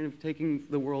 you're kind of taking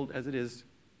the world as it is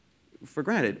for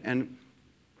granted. And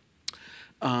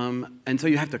so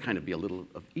you have to kind of be a little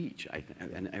of each, I think,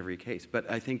 in every case.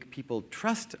 But I think people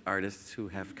trust artists who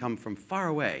have come from far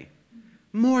away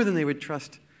more than they would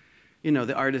trust,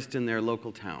 the artist in their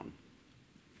local town,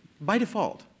 by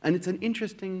default. And it's an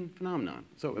interesting phenomenon.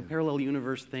 So a parallel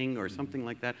universe thing or something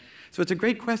like that. So it's a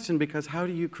great question, because how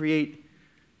do you create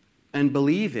and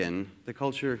believe in the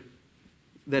culture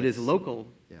that is local,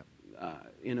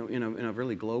 in a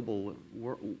really global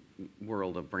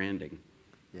world of branding?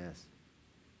 Yes.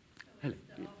 The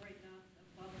Albright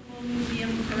Buffalo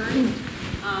Museum first.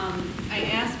 I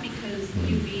asked because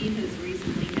UB has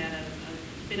recently had a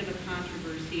bit of a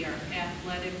controversy. Our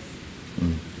athletics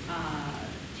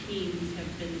teams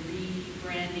have been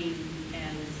rebranding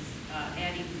as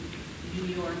adding New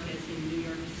York, as in New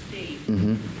York State,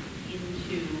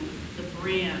 into the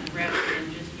brand rather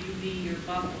than just UB or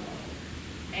Buffalo.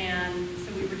 And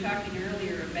so we were talking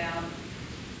earlier about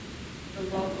the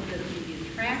local, the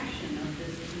attraction of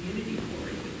this community for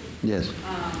you. Yes.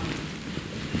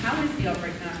 How is the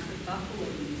Albright Knox of Buffalo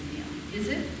Museum? Is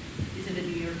it a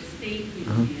New York State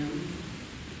museum?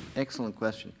 Excellent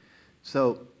question.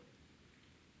 So,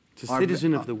 it's a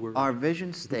citizen of the world. Our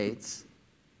vision states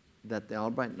that the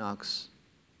Albright Knox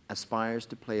aspires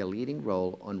to play a leading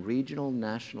role on regional,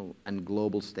 national, and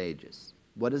global stages.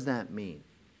 What does that mean?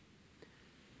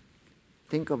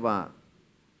 Think of I'm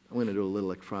going to do a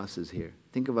little acrosses here.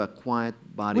 Think of a quiet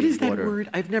body of water. What is that word?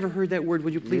 I've never heard that word.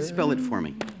 Would you please spell it for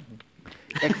me?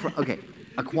 Okay,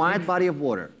 a quiet body of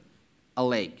water, a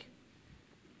lake.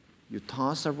 You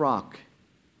toss a rock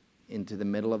into the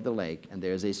middle of the lake, and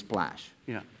there's a splash.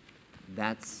 Yeah.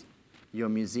 That's your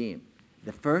museum.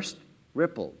 The first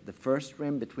ripple, the first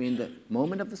rim between the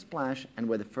moment of the splash and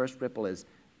where the first ripple is,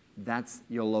 that's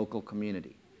your local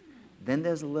community. Then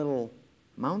there's a little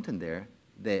mountain there,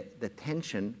 the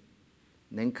tension,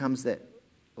 then comes the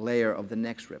layer of the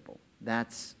next ripple.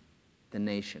 That's the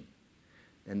nation.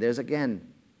 Then there's again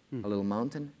a little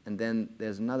mountain, and then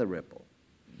there's another ripple.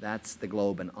 That's the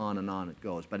globe, and on it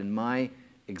goes. But in my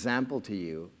example to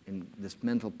you, in this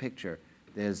mental picture,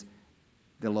 there's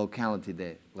the locality,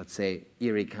 let's say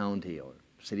Erie County or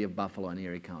City of Buffalo and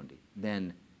Erie County,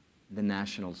 then the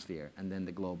national sphere, and then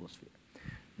the global sphere.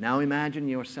 Now imagine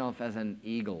yourself as an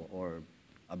eagle or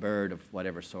a bird of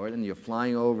whatever sort, and you're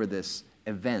flying over this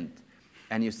event,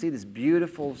 and you see this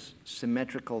beautiful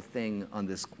symmetrical thing on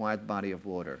this quiet body of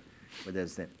water, where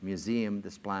there's the museum, the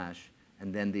splash,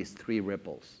 and then these three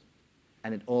ripples.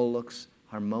 And it all looks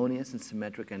harmonious and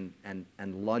symmetric and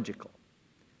logical.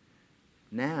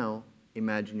 Now,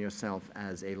 imagine yourself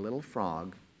as a little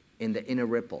frog in the inner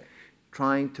ripple,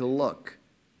 trying to look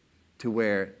to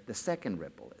where the second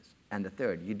ripple is and the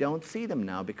third. You don't see them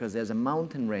now because there's a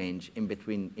mountain range in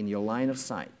between, in your line of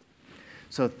sight.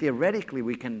 So theoretically,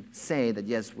 we can say that,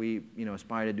 yes, we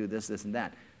aspire to do this, this, and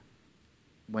that.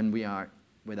 When we are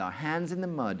with our hands in the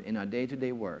mud in our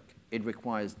day-to-day work, it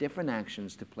requires different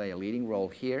actions to play a leading role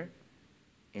here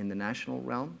in the national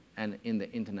realm and in the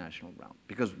international realm.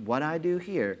 Because what I do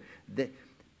here,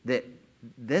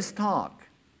 this talk,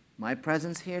 my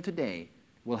presence here today,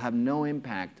 will have no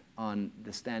impact on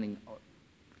the standing.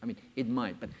 I mean, it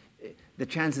might, but the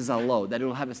chances are low that it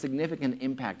will have a significant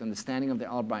impact on the standing of the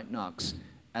Albright Knox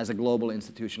as a global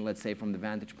institution, let's say from the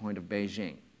vantage point of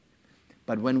Beijing.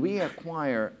 But when we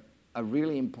acquire a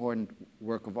really important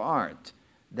work of art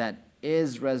that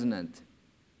is resonant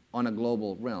on a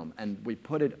global realm, and we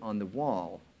put it on the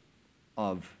wall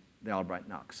of the Albright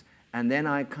Knox. And then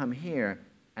I come here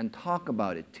and talk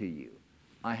about it to you.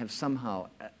 I have somehow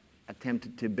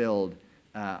attempted to build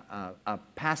a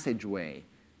passageway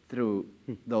through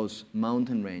those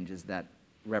mountain ranges that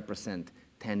represent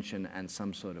tension and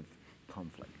some sort of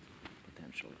conflict,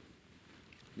 potentially.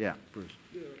 Yeah, Bruce.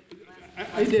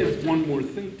 I'd add one more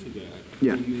thing to that.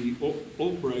 Yeah. When the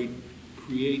Albright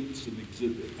creates an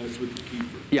exhibit, as with the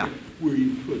Kiefer, Yeah. where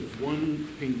you put one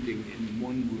painting in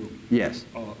one room. Yes.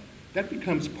 That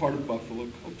becomes part of Buffalo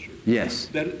culture. Yes.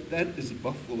 That is a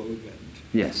Buffalo event.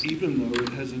 Yes. Even though it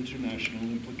has international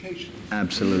implications.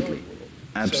 Absolutely. In the art world.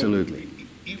 Absolutely. So,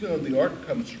 even though the art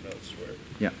comes from elsewhere,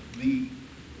 Yeah. the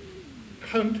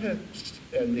context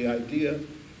and the idea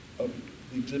of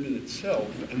the exhibit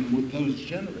itself and what those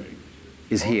generate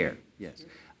Is here, yes.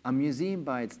 A museum,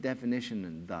 by its definition,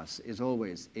 and thus, is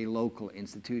always a local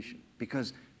institution,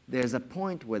 because there's a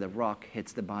point where the rock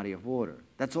hits the body of water.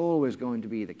 That's always going to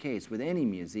be the case with any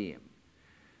museum.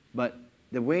 But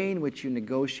the way in which you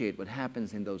negotiate what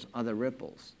happens in those other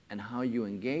ripples, and how you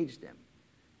engage them,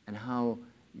 and how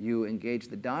you engage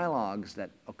the dialogues that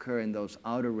occur in those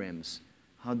outer rims,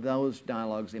 how those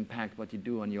dialogues impact what you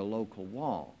do on your local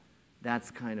wall, that's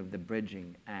kind of the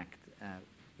bridging act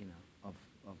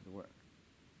of the work.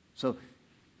 So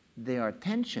there are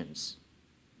tensions,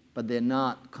 but they're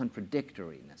not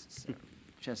contradictory necessarily.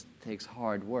 It just takes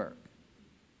hard work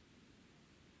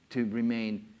to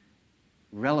remain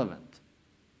relevant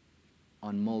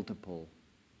on multiple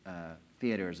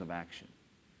theaters of action.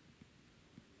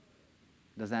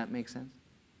 Does that make sense?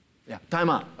 Yeah, time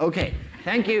up. Okay,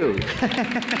 thank you.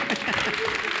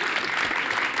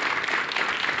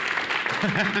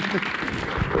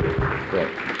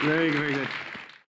 Very, very good.